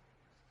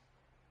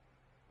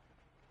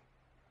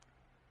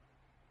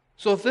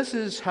 So if this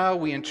is how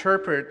we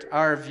interpret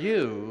our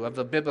view of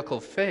the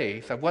biblical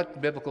faith, of what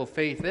biblical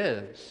faith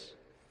is,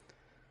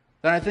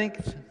 then I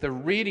think the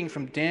reading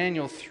from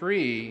Daniel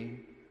 3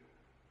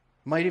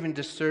 might even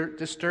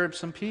disturb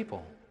some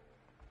people.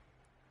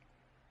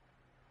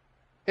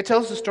 It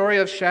tells the story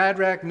of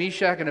Shadrach,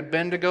 Meshach, and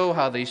Abednego,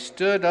 how they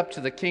stood up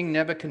to the king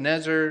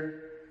Nebuchadnezzar,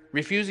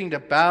 refusing to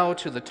bow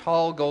to the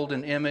tall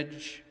golden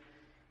image,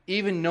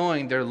 even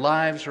knowing their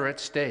lives were at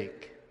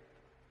stake.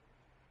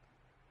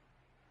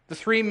 The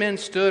three men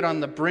stood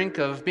on the brink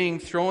of being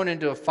thrown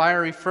into a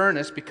fiery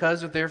furnace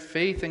because of their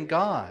faith in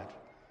God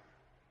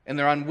and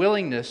their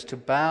unwillingness to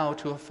bow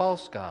to a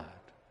false god.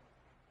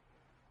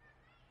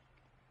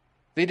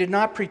 They did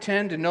not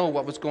pretend to know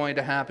what was going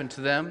to happen to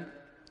them.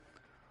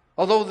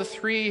 Although the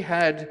three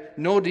had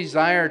no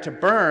desire to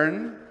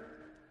burn,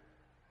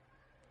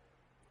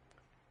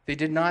 they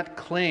did not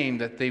claim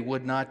that they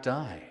would not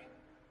die.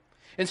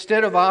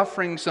 Instead of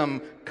offering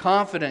some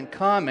confident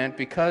comment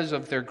because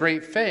of their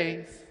great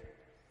faith,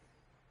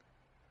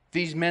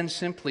 these men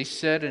simply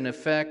said, in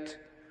effect,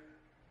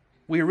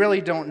 we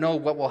really don't know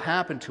what will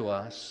happen to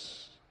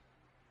us.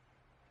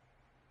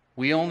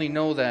 We only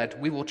know that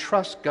we will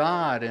trust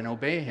God and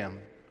obey Him.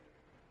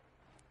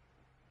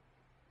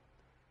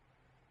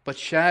 But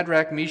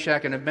Shadrach,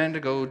 Meshach, and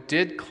Abednego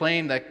did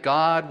claim that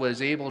God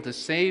was able to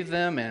save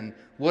them and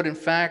would in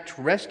fact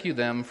rescue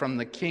them from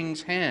the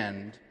king's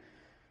hand,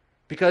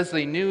 because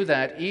they knew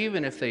that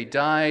even if they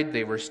died,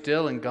 they were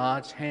still in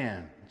God's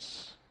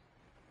hands.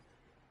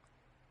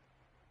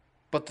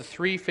 But the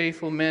three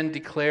faithful men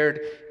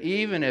declared,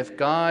 even if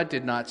God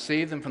did not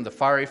save them from the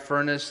fiery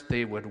furnace,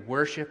 they would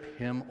worship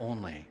Him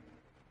only.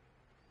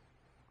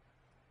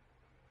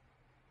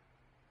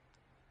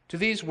 Do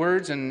these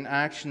words and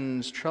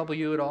actions trouble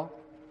you at all?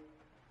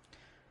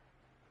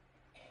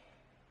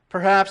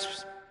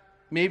 Perhaps,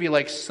 maybe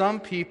like some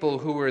people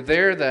who were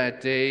there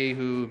that day,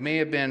 who may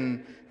have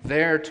been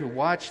there to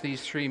watch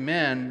these three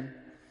men,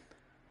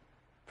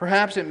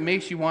 perhaps it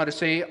makes you want to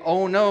say,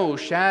 oh no,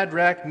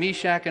 Shadrach,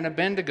 Meshach, and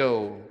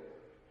Abednego.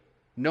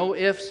 No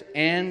ifs,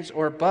 ands,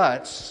 or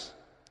buts.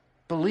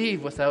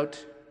 Believe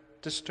without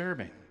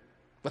disturbing.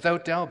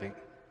 without doubting.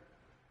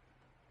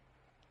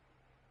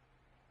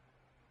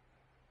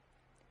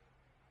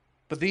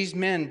 But these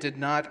men did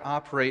not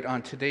operate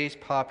on today's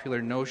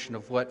popular notion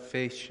of what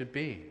faith should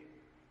be.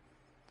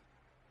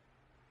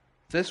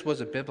 This was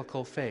a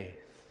biblical faith.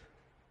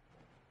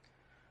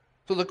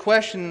 So the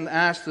question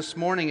asked this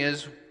morning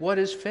is, what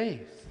is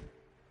faith?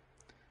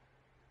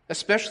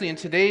 Especially in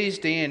today's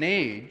day and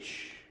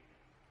age,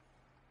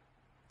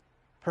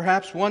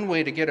 perhaps one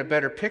way to get a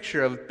better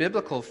picture of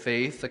biblical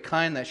faith, the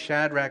kind that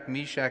Shadrach,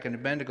 Meshach, and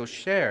Abednego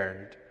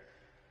shared,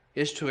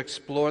 is to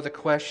explore the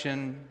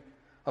question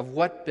of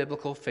what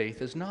biblical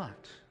faith is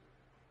not.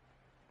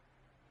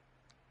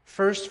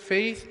 First,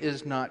 faith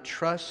is not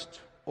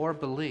trust or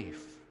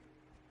belief.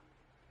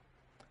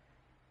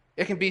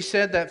 It can be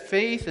said that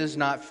faith is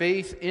not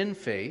faith in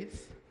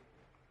faith.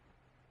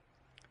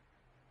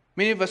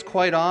 Many of us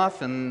quite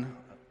often,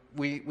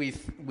 we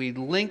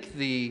link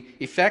the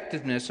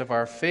effectiveness of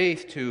our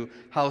faith to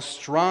how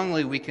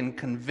strongly we can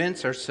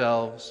convince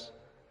ourselves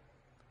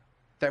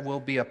that will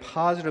be a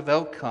positive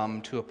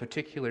outcome to a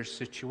particular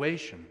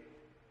situation.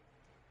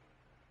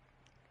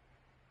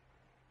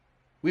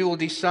 We will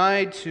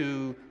decide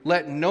to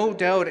let no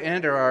doubt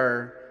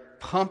enter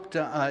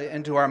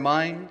into our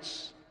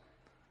minds.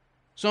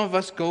 Some of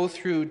us go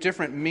through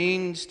different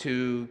means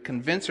to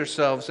convince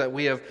ourselves that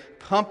we have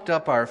pumped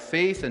up our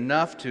faith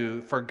enough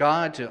for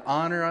God to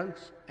honor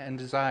us and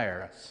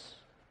desire us.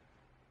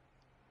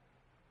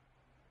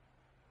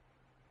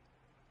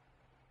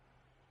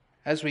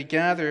 As we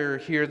gather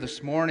here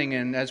this morning,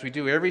 and as we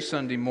do every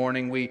Sunday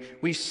morning,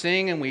 we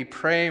sing and we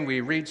pray and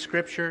we read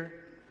Scripture,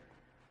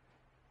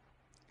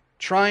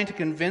 trying to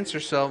convince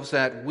ourselves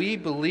that we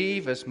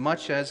believe as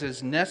much as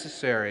is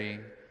necessary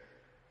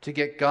to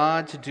get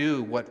God to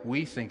do what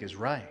we think is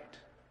right.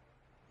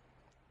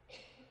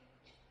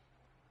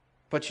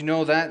 But you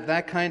know,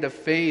 that kind of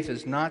faith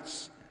is not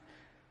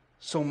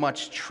so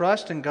much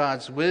trust in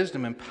God's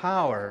wisdom and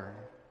power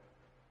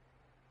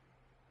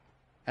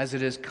as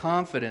it is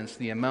confidence,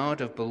 the amount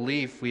of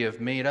belief we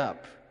have made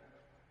up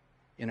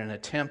in an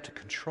attempt to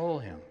control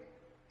Him.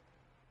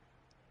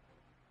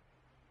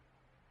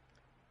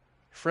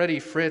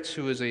 Freddie Fritz,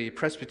 who is a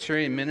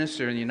Presbyterian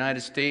minister in the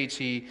United States,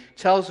 he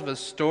tells of a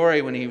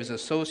story when he was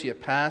associate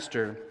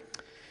pastor.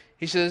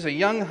 He says, a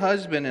young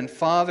husband and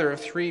father of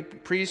 3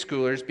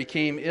 preschoolers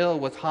became ill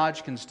with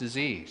Hodgkin's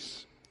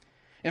disease.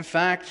 In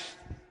fact,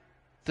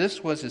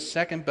 this was his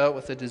second bout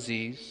with the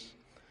disease.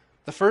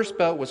 The first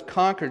bout was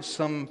conquered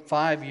some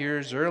 5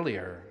 years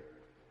earlier.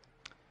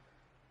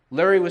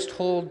 Larry was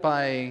told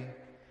by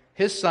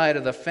his side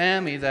of the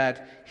family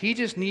that he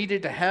just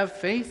needed to have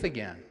faith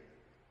again,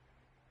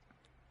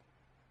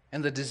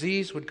 and the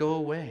disease would go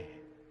away.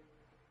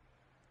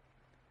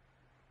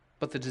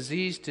 But the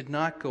disease did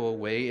not go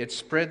away. It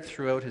spread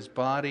throughout his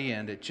body,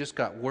 and it just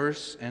got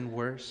worse and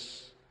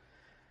worse.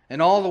 And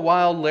all the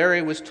while,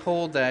 Larry was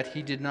told that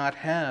he did not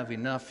have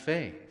enough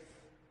faith.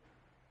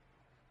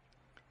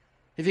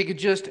 If he could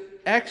just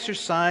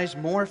exercise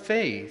more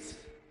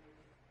faith,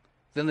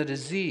 then the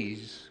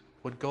disease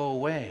would go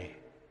away.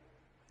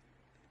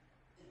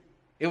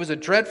 It was a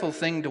dreadful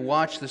thing to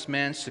watch this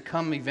man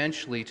succumb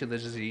eventually to the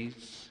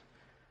disease.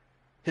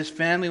 His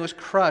family was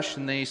crushed,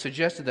 and they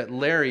suggested that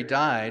Larry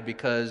died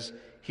because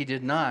he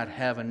did not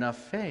have enough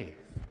faith.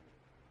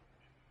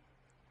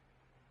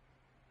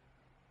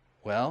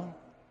 Well,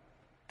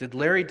 did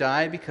Larry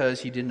die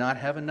because he did not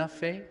have enough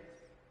faith?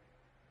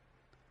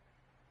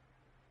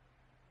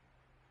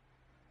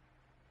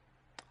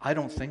 I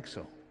don't think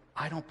so.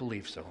 I don't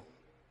believe so.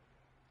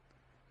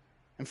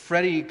 And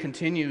Freddie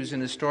continues in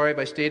his story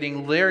by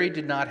stating, Larry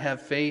did not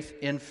have faith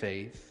in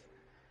faith.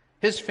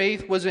 His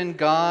faith was in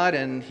God,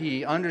 and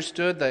he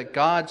understood that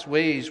God's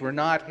ways were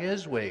not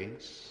his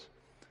ways.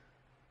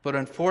 But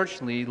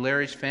unfortunately,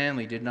 Larry's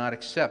family did not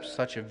accept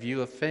such a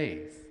view of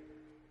faith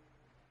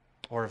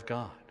or of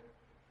God.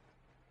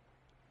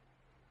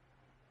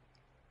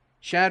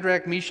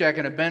 Shadrach, Meshach,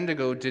 and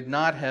Abednego did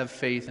not have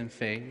faith in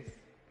faith.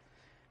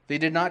 They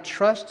did not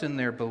trust in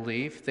their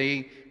belief.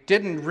 They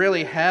didn't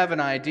really have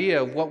an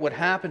idea of what would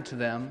happen to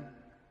them.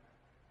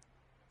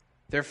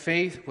 Their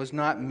faith was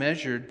not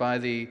measured by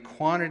the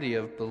quantity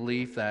of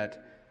belief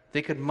that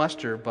they could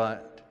muster,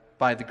 but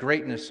by the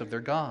greatness of their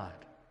God.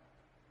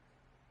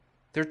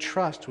 Their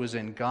trust was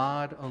in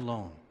God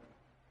alone.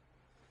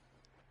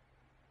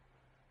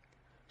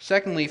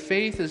 Secondly,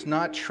 faith is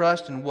not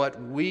trust in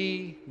what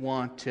we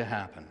want to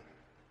happen.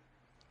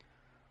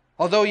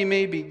 Although you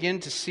may begin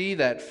to see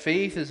that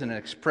faith is an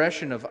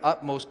expression of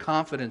utmost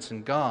confidence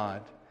in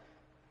God,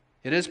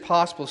 it is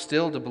possible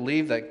still to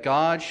believe that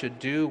God should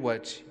do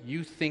what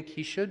you think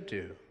He should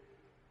do.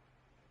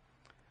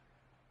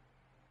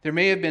 There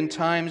may have been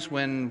times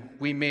when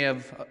we may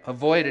have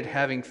avoided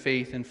having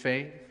faith in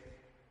faith.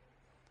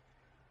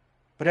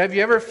 But have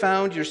you ever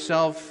found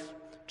yourself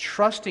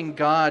trusting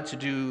God to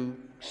do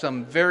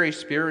some very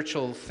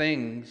spiritual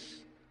things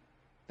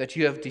that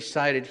you have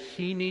decided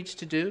He needs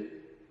to do?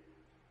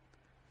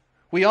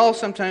 We all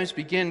sometimes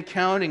begin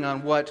counting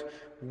on what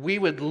we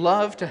would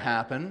love to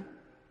happen,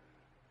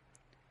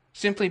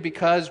 simply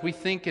because we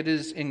think it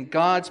is in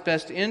God's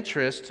best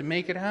interest to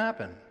make it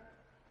happen.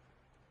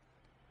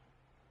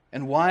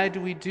 And why do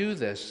we do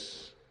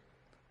this?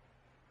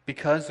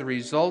 Because the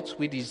results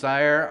we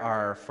desire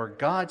are for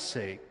God's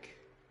sake,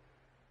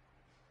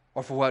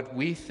 or for what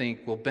we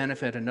think will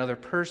benefit another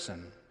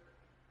person.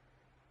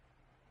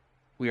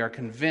 We are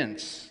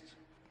convinced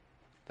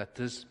that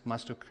this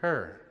must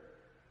occur.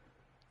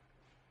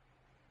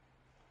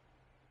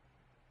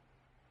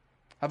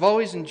 I've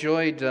always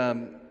enjoyed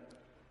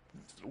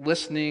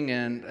listening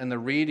and the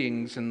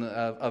readings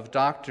of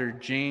Dr.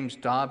 James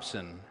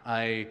Dobson.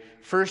 I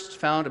first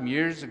found him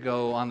years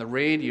ago on the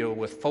radio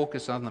with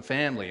Focus on the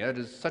Family. It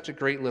is such a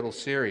great little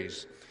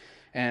series.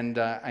 And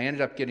I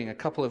ended up getting a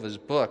couple of his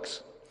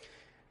books.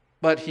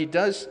 But he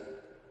does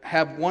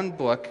have one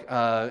book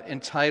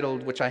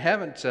entitled, which I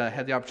haven't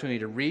had the opportunity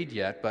to read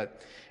yet,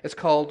 but it's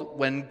called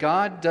When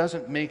God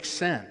Doesn't Make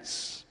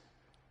Sense.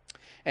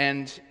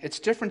 And it's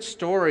different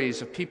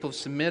stories of people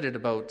submitted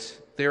about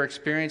their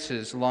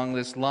experiences along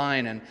this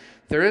line. And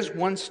there is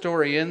one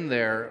story in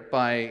there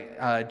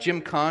by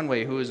Jim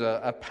Conway, who is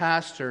a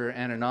pastor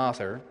and an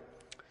author.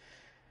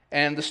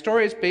 And the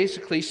story is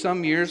basically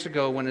some years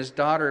ago when his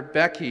daughter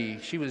Becky,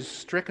 she was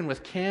stricken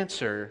with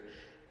cancer,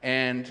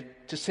 and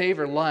to save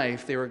her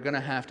life, they were going to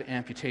have to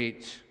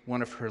amputate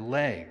one of her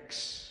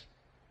legs.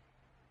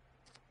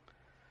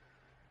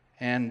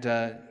 And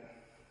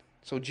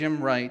so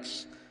Jim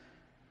writes,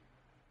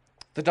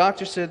 the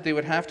doctor said they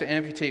would have to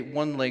amputate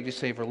one leg to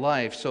save her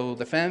life, so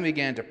the family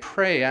began to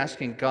pray,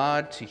 asking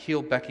God to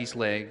heal Becky's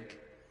leg.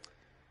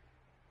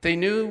 They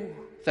knew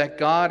that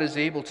God is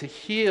able to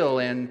heal,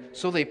 and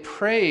so they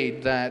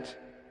prayed that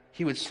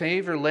He would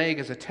save her leg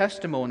as a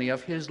testimony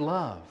of His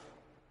love.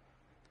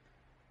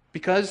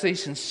 Because they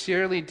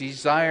sincerely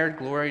desired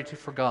glory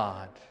for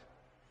God,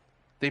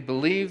 they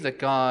believed that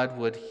God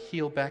would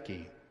heal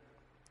Becky.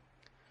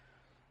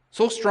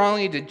 So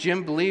strongly did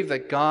Jim believe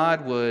that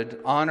God would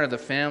honor the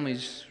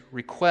family's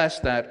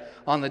request that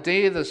on the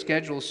day of the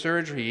scheduled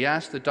surgery, he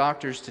asked the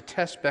doctors to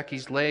test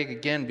Becky's leg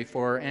again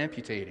before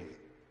amputating.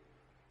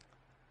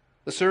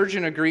 The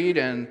surgeon agreed,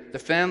 and the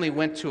family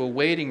went to a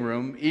waiting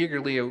room,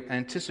 eagerly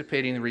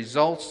anticipating the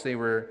results they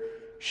were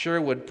sure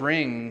would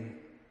bring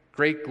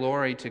great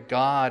glory to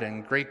God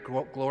and great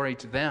glory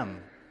to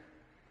them.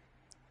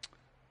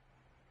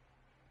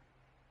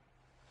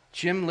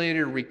 Jim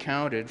later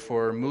recounted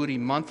for Moody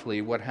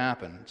Monthly what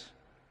happened.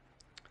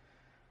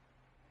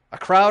 A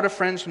crowd of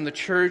friends from the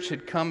church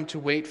had come to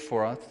wait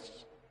for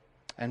us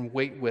and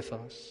wait with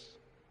us.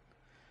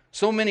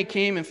 So many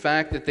came, in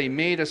fact, that they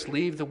made us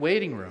leave the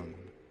waiting room.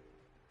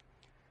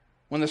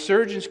 When the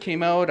surgeons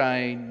came out,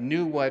 I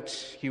knew what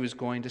he was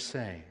going to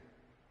say,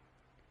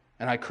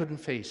 and I couldn't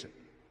face it.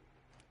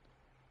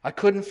 I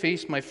couldn't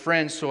face my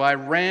friends, so I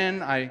ran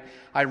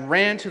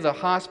to the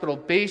hospital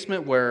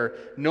basement where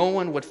no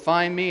one would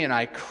find me, and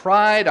I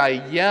cried, I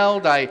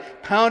yelled, I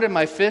pounded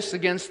my fists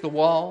against the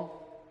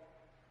wall.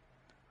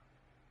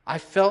 I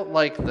felt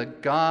like the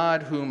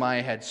God whom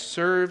I had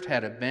served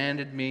had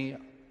abandoned me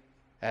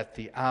at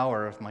the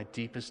hour of my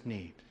deepest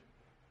need.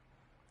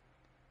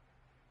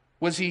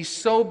 Was He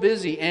so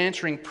busy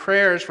answering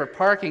prayers for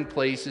parking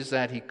places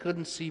that He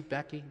couldn't see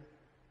Becky?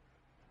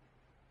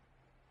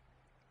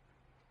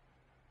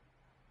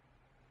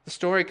 The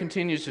story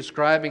continues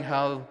describing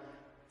how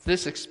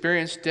this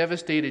experience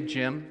devastated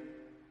Jim,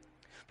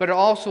 but it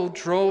also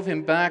drove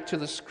him back to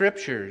the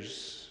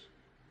Scriptures.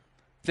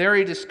 There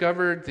he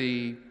discovered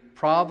the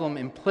problem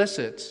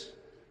implicit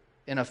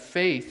in a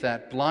faith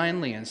that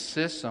blindly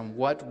insists on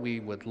what we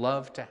would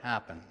love to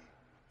happen,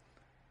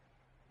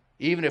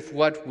 even if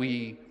what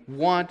we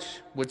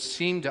want would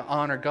seem to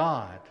honor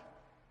God.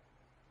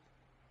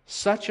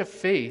 Such a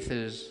faith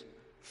is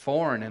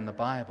foreign in the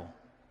Bible.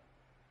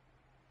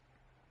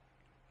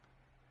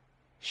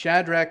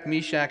 Shadrach,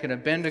 Meshach, and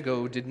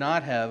Abednego did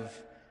not have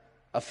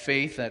a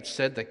faith that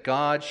said that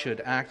God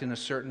should act in a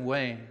certain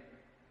way.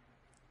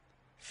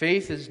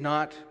 Faith is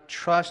not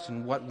trust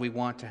in what we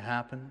want to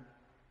happen.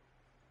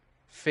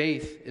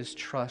 Faith is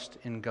trust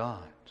in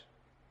God.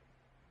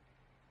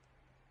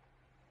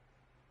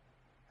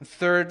 And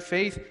third,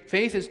 faith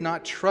is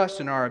not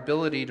trust in our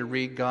ability to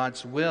read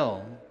God's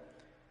will.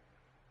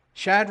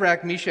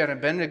 Shadrach, Meshach, and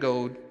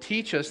Abednego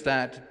teach us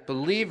that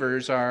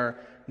believers are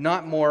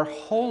not more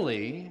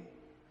holy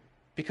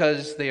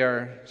because they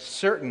are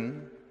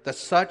certain that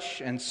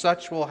such and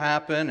such will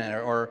happen,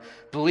 or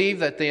believe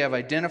that they have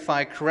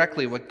identified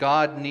correctly what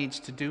God needs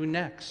to do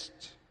next.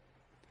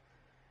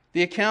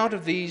 The account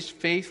of these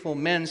faithful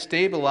men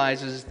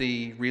stabilizes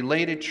the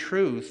related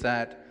truth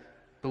that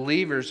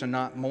believers are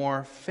not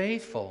more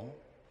faithful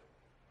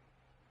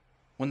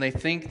when they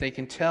think they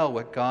can tell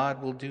what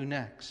God will do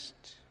next.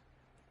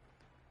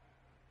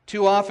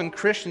 Too often,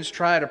 Christians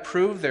try to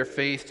prove their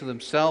faith to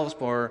themselves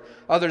or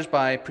others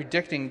by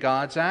predicting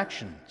God's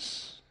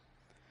actions.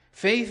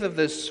 Faith of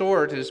this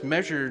sort is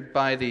measured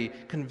by the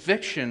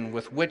conviction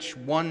with which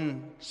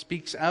one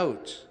speaks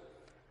out,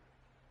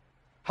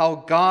 how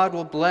God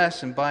will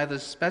bless, and by the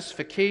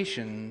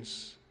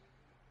specifications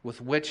with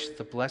which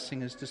the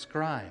blessing is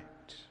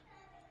described.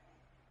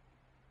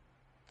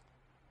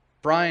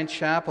 Brian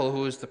Chappell,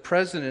 who is the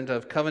president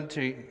of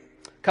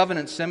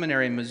Covenant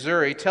Seminary in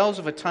Missouri, tells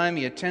of a time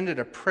he attended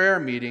a prayer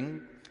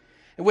meeting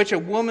in which a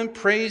woman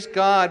praised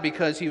God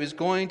because he was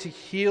going to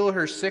heal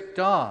her sick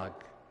dog.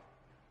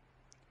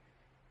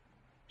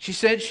 She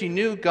said she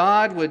knew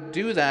God would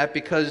do that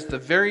because the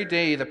very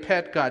day the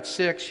pet got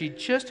sick, she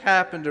just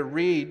happened to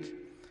read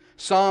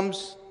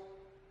Psalms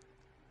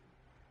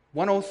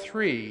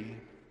 103,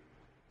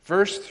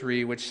 verse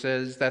 3, which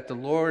says that the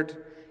Lord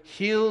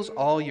heals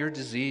all your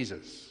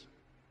diseases.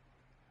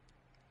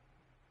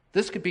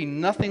 This could be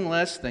nothing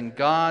less than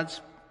God's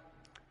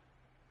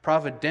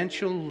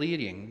providential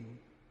leading,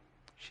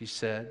 she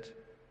said,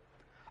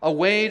 a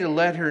way to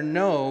let her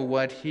know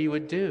what he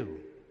would do.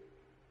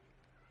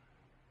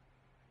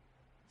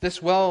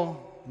 This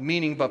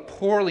well-meaning but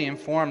poorly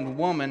informed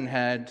woman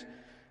had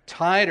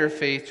tied her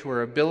faith to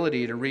her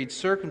ability to read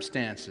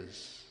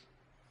circumstances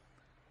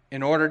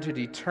in order to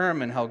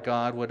determine how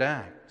God would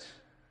act.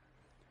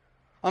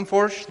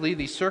 Unfortunately,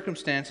 these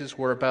circumstances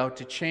were about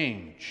to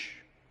change.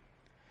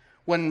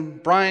 When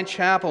Brian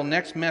Chappell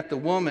next met the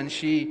woman,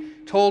 she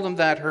told him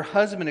that her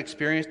husband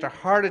experienced a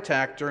heart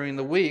attack during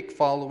the week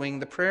following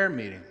the prayer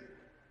meeting.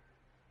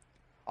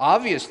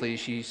 Obviously,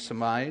 she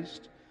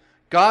surmised,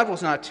 God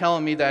was not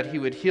telling me that he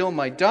would heal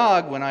my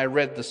dog when I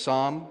read the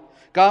psalm.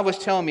 God was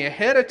telling me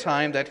ahead of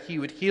time that he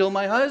would heal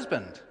my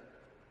husband.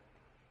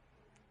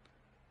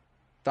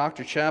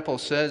 Dr. Chappell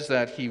says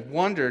that he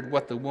wondered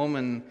what the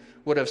woman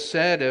would have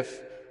said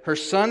if her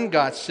son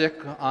got sick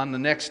on the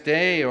next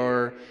day,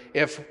 or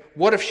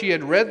what if she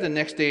had read the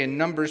next day in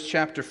Numbers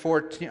chapter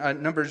 14,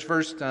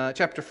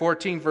 chapter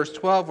 14, verse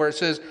 12, where it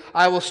says,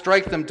 "I will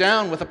strike them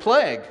down with a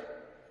plague."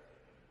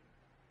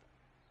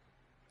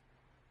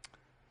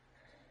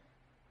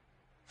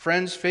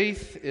 Friends,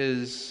 faith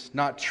is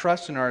not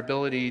trust in our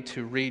ability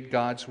to read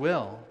God's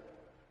will.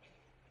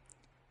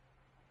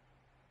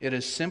 It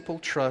is simple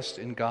trust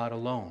in God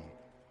alone.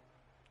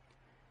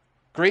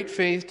 Great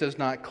faith does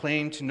not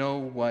claim to know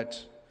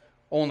what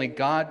only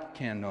God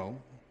can know.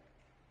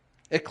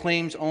 It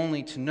claims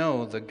only to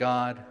know the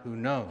God who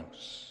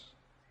knows.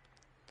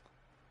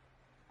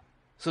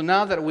 So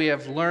now that we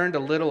have learned a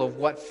little of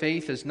what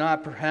faith is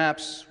not,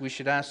 perhaps we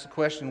should ask the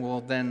question, well,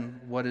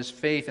 then what is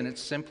faith? And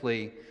it's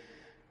simply,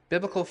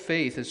 biblical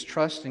faith is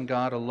trust in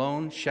God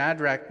alone.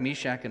 Shadrach,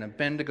 Meshach, and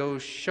Abednego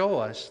show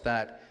us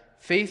that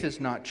faith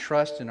is not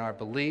trust in our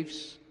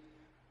beliefs.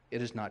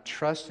 It is not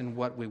trust in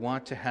what we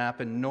want to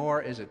happen,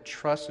 nor is it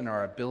trust in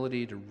our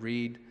ability to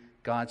read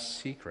God's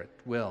secret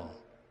will.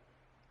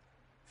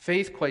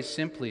 Faith, quite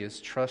simply,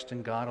 is trust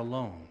in God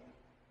alone.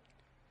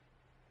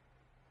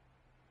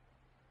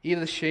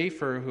 Edith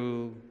Schaeffer,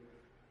 who,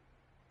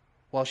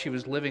 while she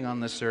was living on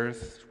this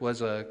earth,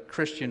 was a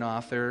Christian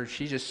author,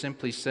 she just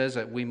simply says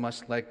that we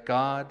must let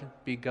God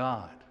be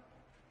God.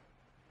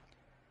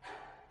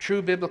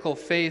 True biblical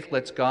faith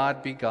lets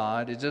God be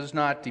God. It does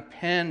not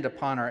depend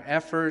upon our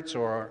efforts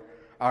or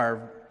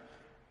our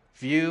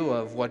view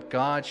of what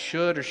God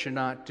should or should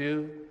not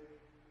do.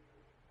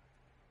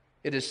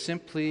 It is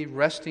simply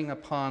resting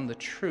upon the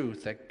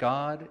truth that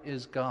God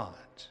is God,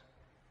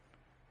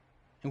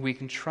 and we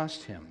can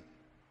trust him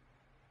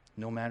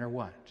no matter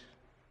what.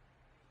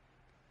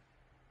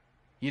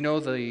 You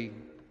know, the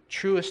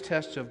truest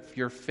test of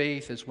your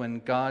faith is when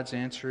God's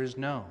answer is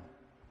no.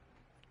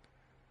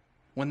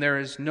 When there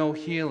is no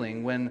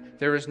healing, when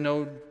there is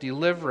no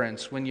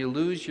deliverance, when you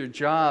lose your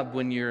job,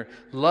 when your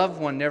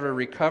loved one never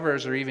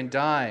recovers or even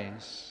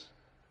dies,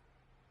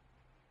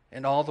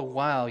 and all the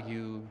while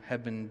you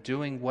have been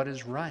doing what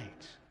is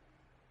right.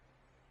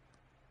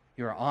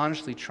 You are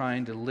honestly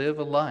trying to live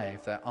a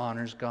life that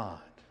honors God.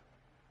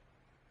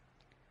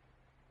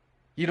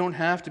 You don't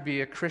have to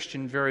be a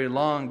Christian very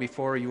long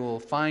before you will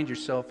find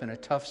yourself in a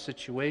tough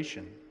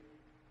situation.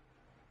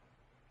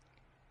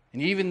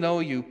 And even though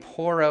you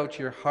pour out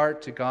your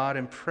heart to God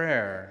in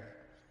prayer,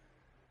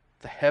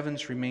 the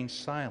heavens remain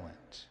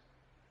silent.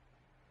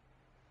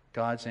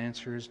 God's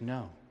answer is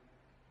no.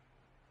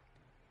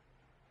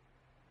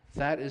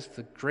 That is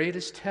the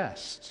greatest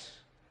test.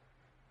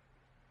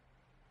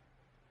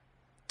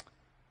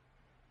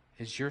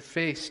 Is your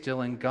faith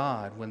still in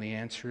God when the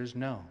answer is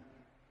no?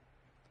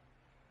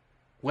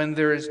 When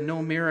there is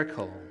no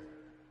miracle?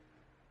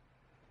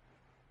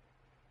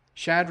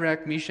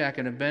 Shadrach, Meshach,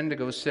 and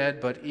Abednego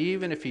said, "But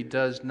even if he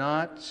does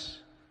not,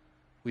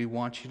 we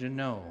want you to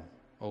know,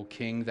 O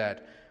king,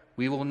 that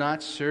we will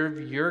not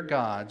serve your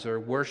gods or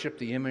worship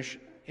the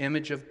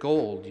image of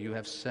gold you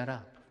have set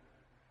up."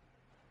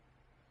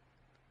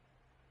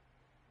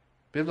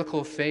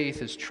 Biblical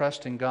faith is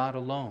trust in God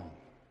alone.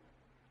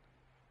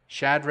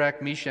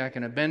 Shadrach, Meshach,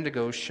 and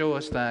Abednego show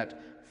us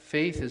that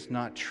faith is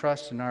not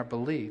trust in our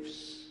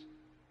beliefs.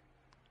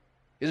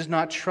 It is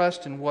not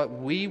trust in what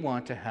we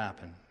want to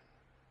happen,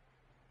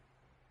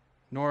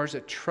 nor is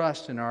it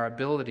trust in our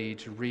ability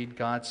to read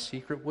God's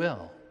secret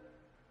will.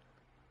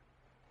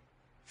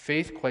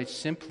 Faith, quite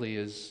simply,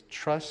 is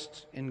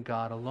trust in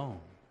God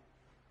alone.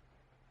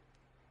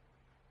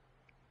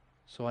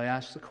 So I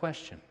ask the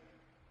question,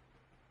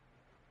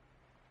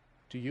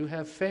 do you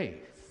have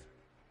faith?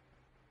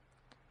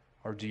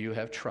 Or do you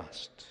have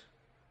trust?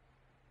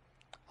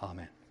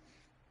 Amen.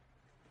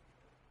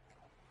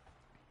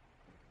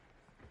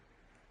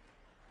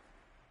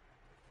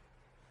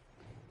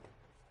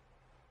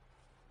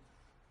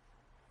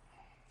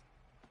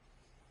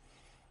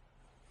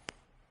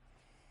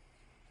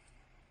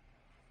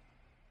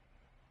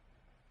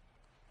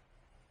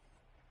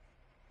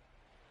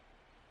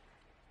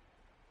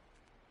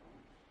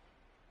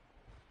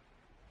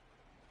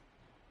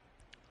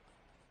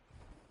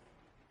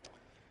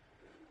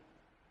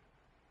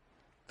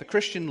 The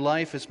Christian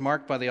life is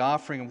marked by the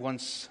offering of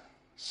one's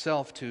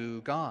self to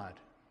God.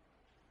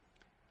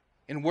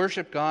 In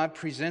worship, God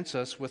presents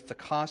us with the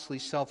costly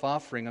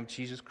self-offering of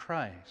Jesus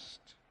Christ,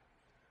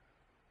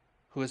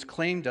 who has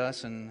claimed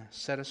us and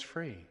set us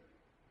free.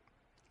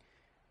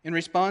 In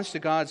response to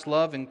God's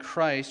love in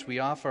Christ, we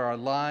offer our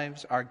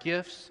lives, our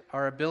gifts,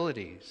 our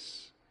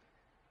abilities,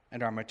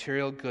 and our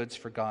material goods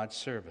for God's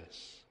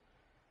service.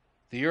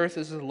 The earth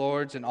is the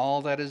Lord's and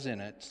all that is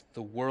in it,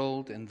 the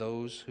world and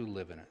those who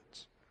live in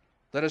it.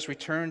 Let us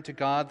return to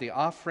God the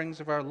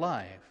offerings of our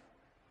life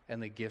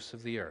and the gifts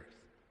of the earth.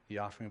 The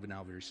offering will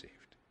now be received.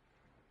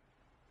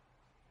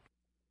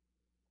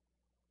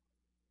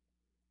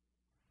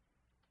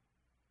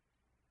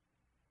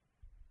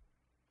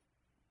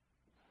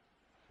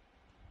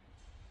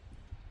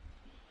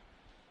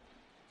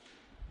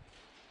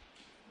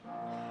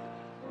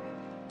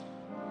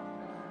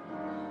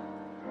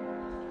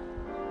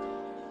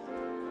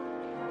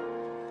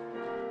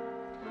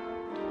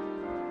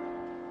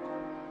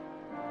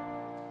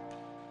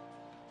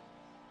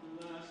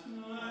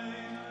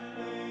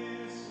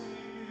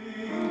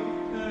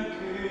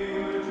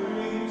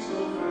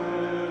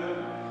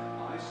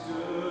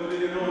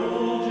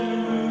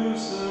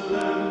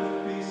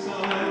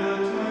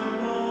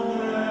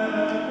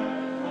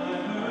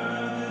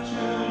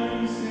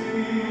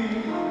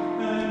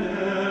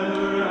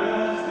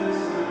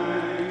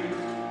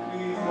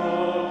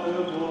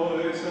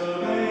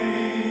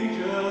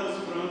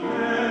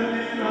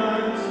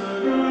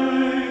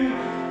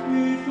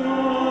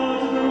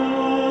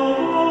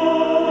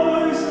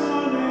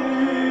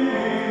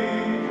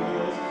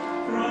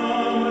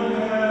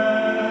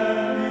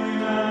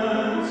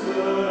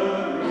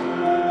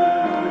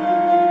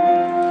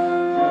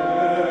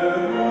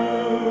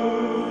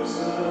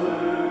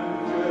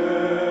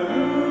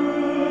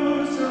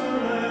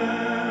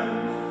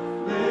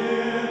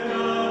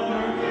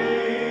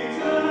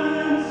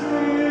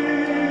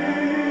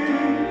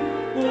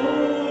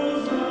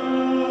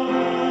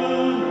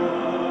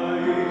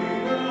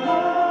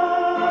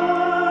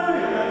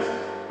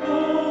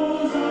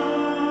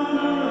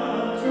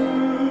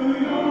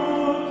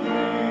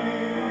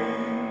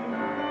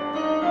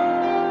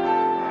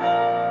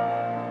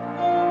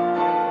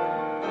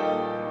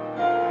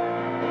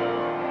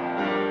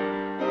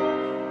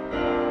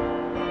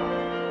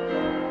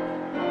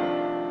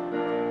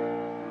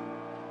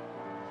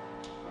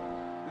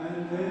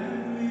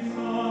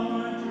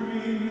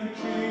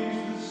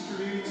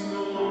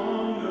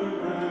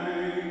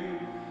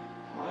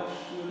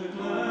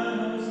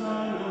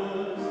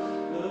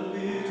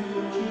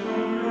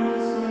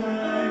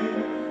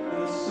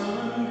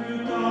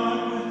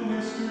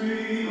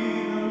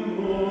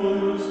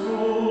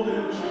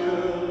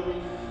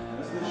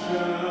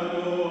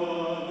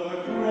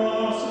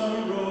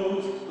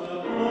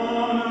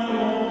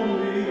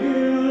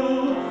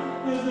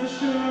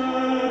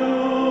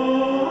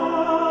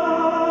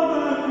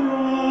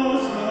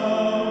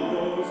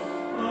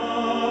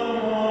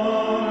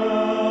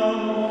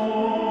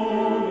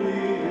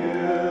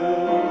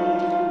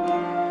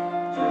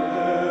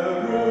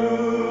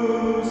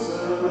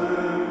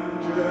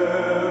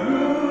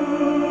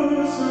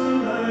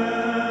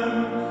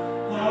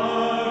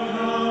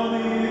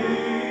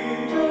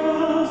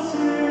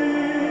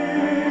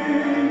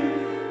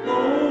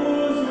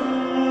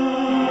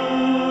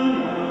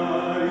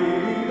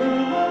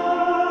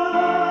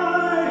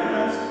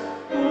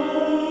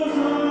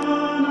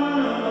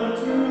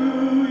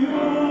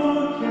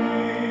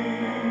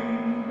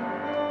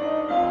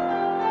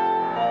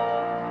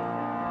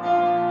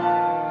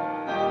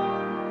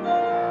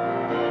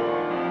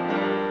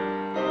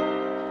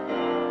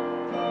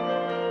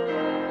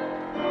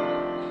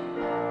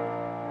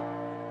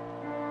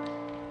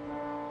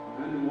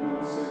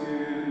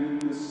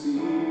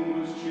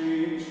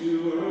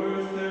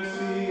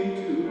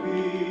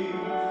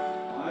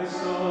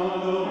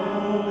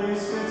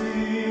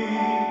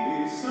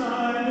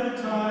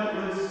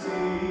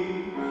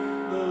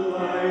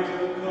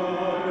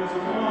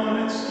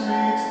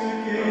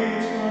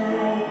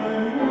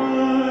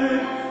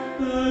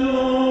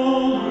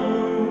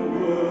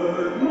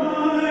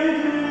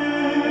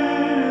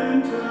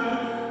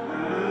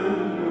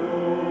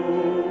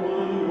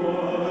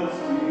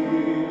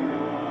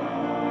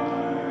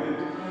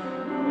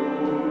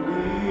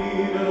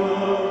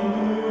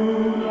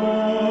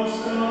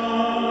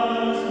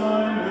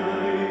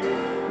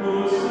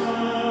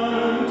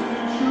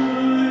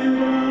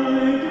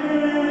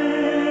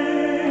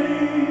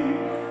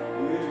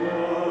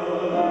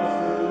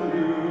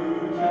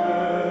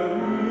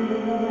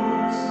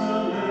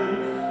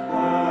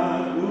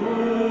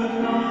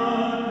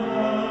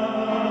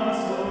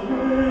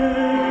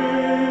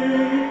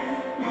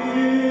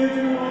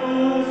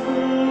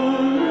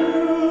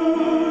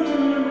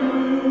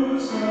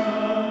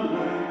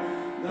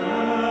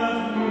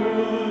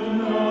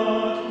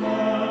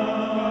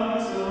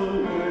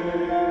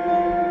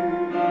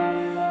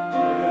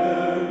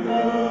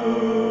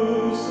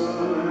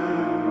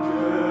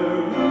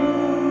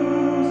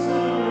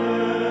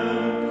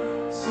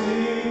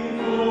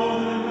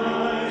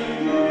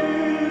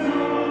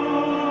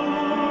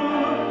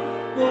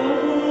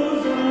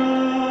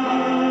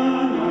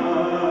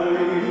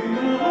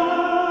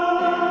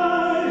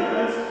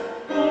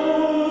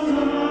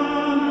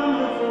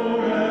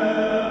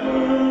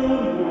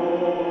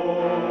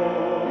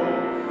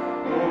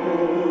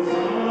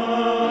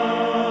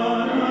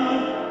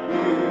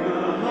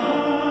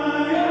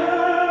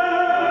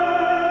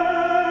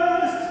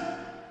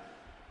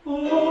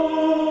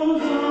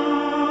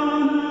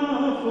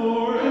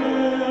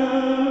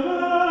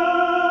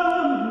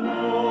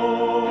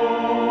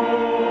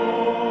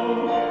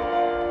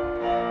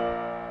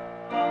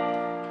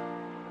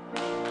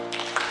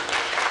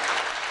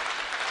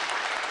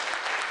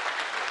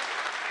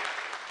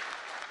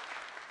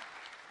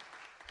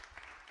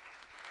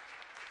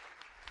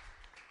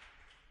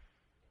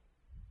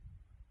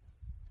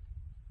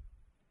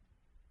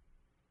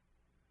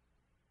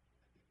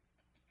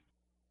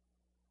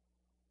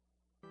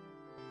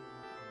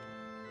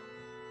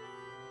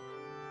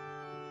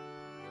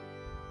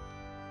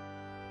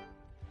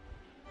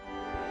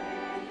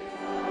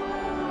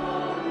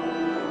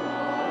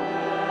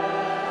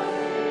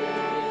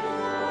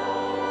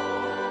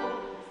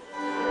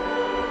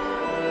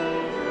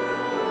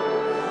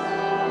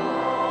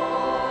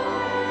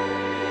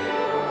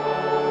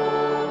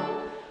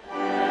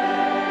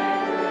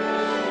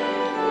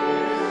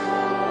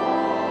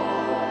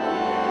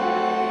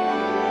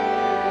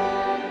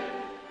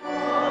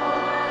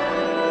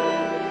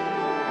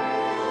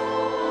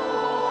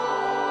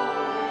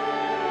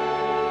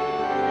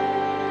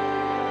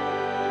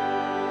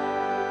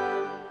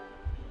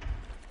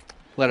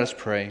 Let us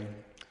pray.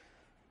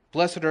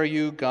 Blessed are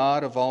you,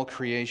 God of all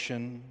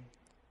creation.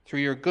 Through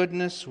your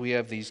goodness we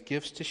have these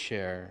gifts to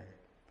share.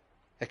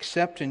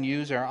 Accept and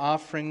use our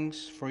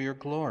offerings for your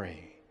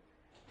glory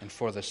and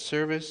for the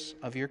service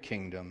of your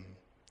kingdom.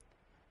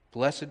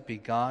 Blessed be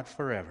God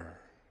forever.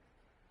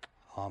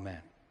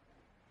 Amen.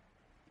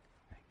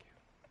 Thank you.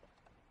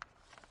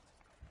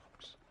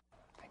 Oops.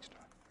 Thanks, Don.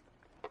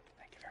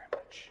 Thank you very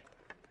much.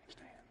 Thanks,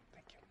 Diane.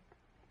 Thank you.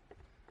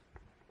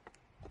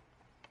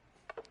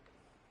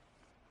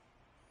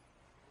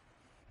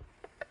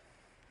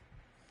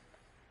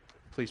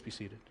 Please be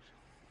seated.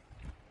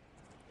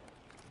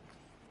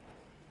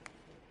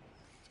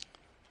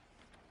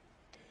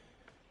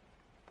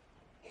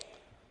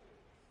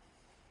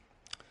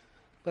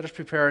 Let us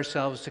prepare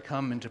ourselves to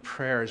come into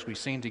prayer as we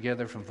sing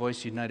together from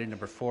Voice United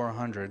number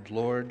 400,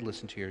 Lord,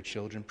 listen to your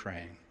children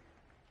praying.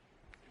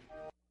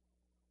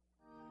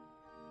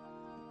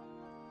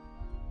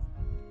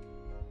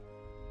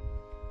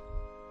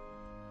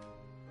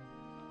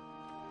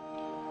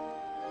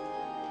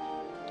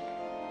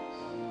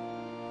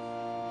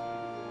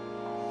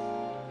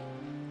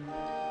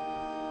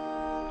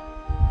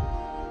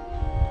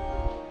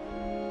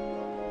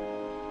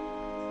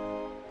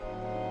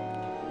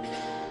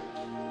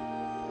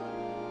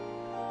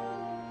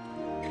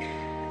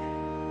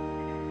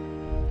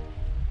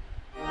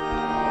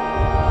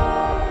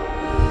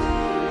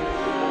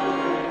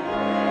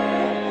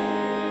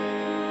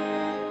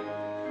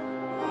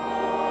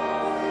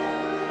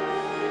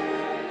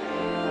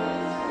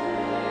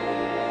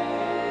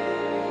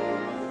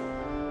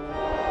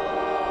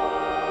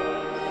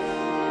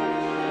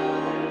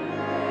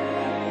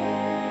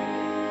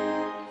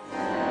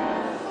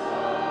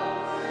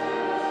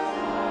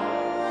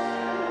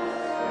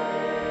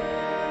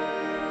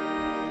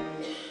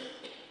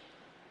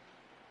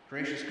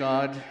 Gracious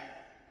God,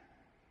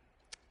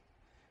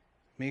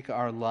 make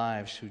our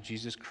lives through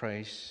Jesus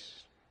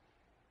Christ,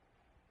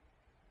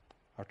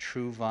 our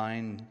true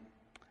vine,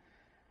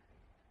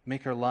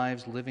 make our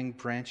lives living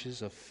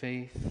branches of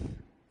faith,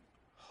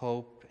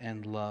 hope,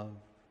 and love,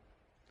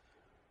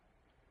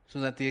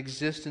 so that the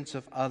existence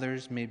of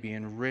others may be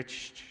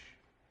enriched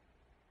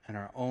and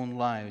our own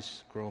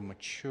lives grow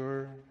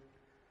mature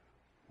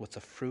with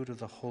the fruit of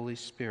the Holy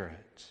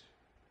Spirit.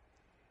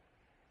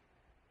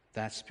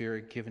 That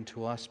Spirit given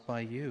to us by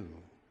you,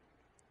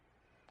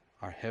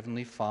 our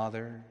Heavenly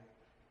Father,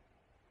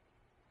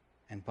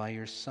 and by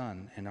your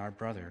Son and our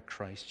brother,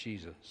 Christ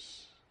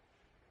Jesus.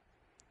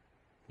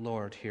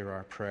 Lord, hear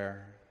our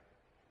prayer.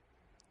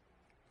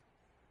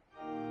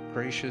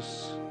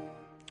 Gracious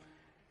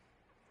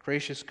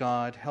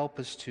God, help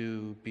us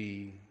to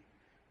be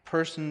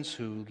persons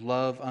who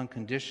love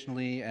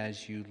unconditionally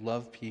as you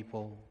love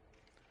people,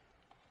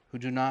 who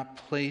do not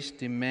place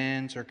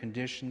demands or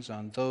conditions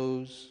on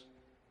those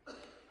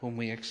whom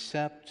we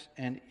accept,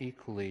 and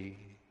equally,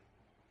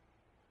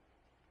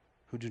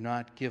 who do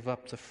not give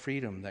up the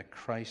freedom that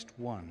Christ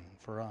won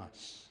for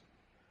us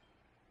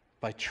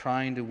by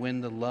trying to win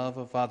the love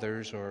of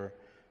others or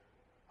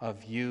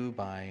of you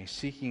by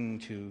seeking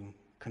to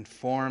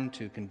conform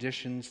to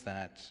conditions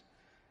that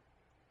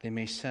they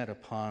may set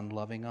upon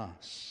loving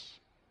us.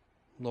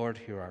 Lord,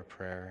 hear our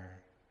prayer.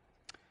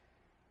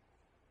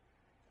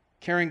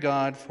 Caring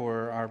God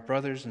for our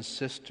brothers and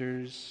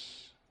sisters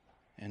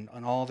and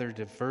on all their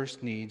diverse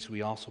needs,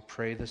 we also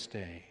pray this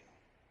day.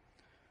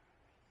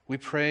 We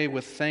pray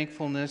with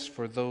thankfulness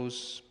for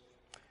those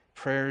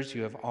prayers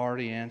you have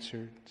already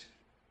answered,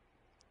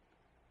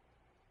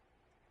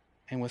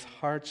 and with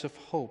hearts of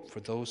hope for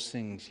those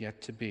things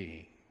yet to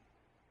be.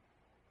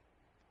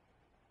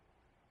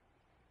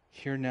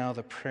 Hear now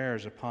the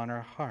prayers upon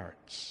our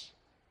hearts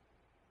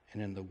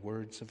and in the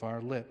words of our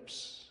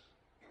lips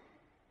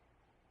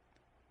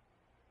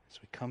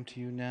as we come to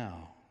you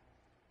now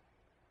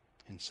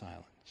in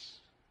silence.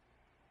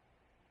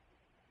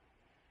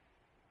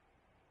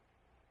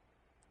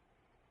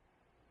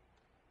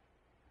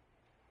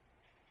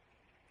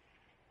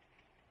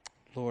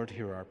 Lord,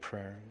 hear our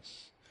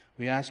prayers.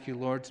 We ask you,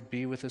 Lord, to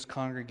be with this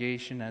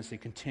congregation as they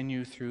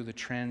continue through the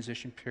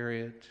transition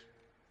period.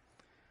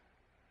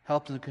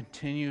 Help them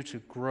continue to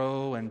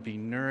grow and be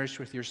nourished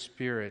with your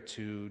Spirit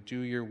to do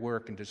your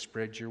work and to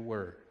spread your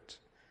word.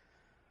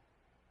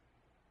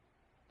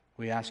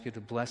 We ask you to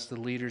bless the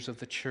leaders of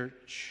the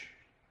church,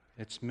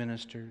 its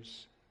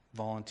ministers,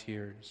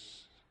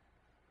 volunteers.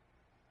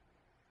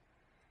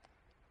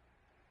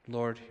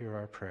 Lord, hear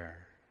our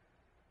prayer.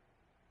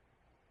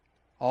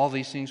 All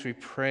these things we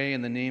pray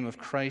in the name of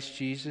Christ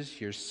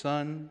Jesus, your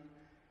Son,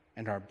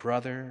 and our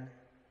brother,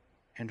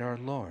 and our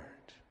Lord.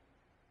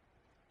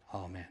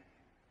 Amen.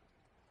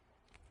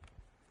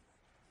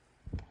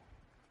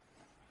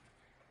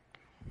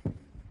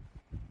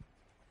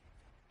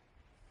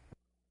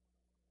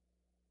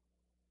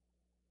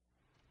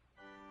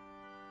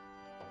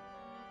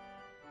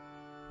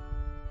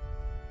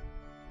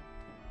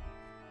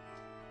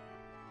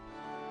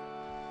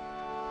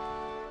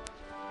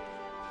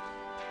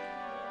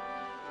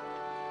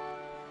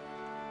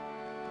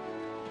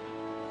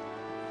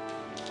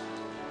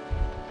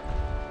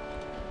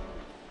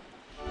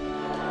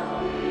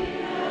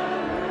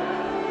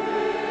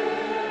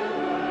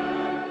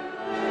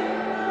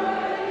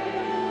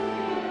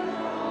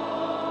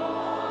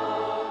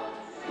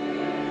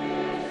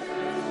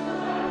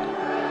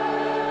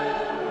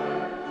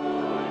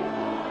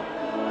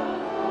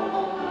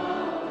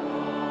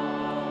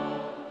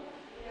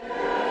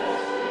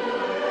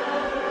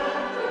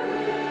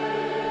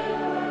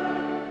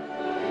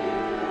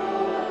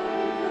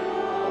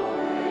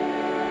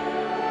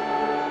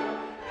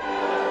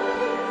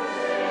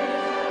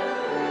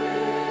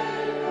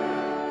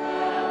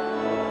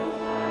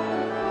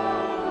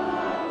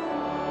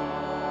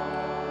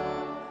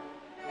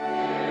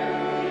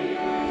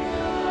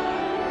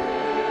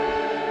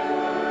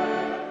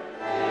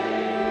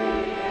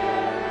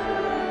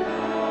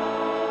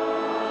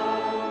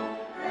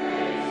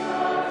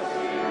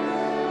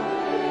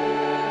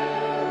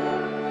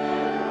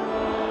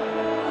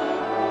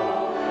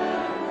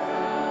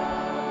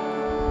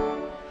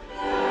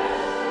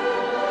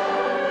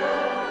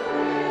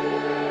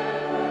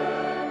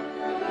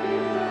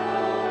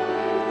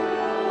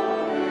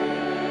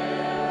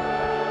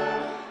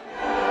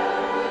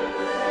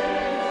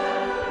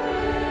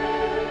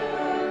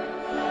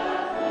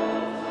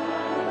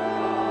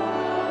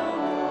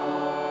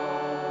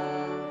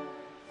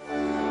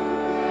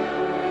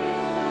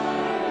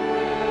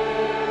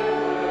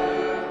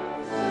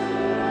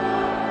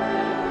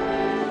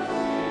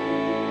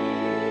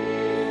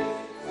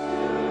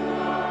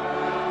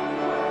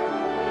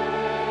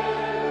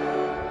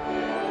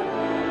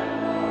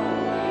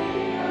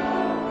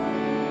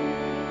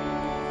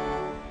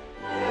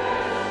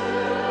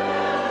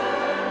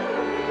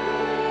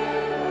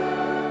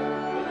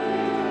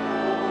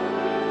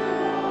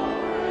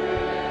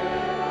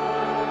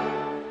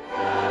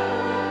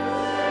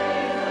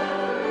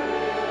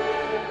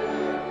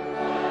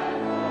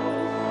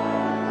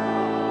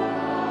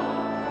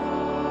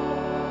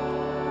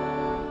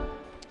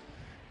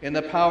 In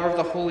the power of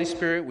the Holy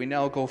Spirit, we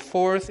now go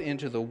forth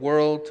into the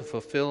world to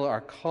fulfill our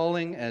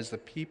calling as the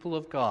people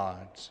of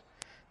God,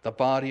 the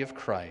body of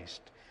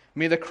Christ.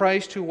 May the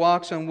Christ who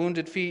walks on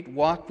wounded feet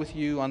walk with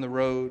you on the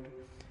road.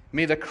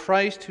 May the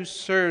Christ who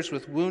serves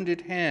with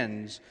wounded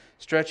hands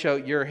stretch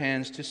out your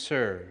hands to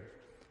serve.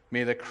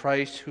 May the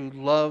Christ who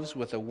loves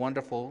with a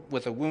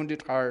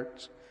wounded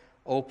heart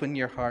open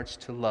your hearts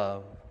to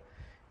love.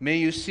 May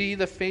you see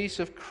the face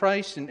of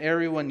Christ in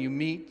everyone you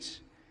meet,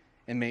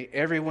 and may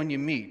everyone you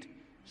meet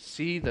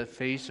see the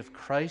face of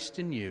Christ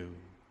in you.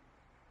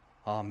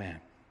 Amen.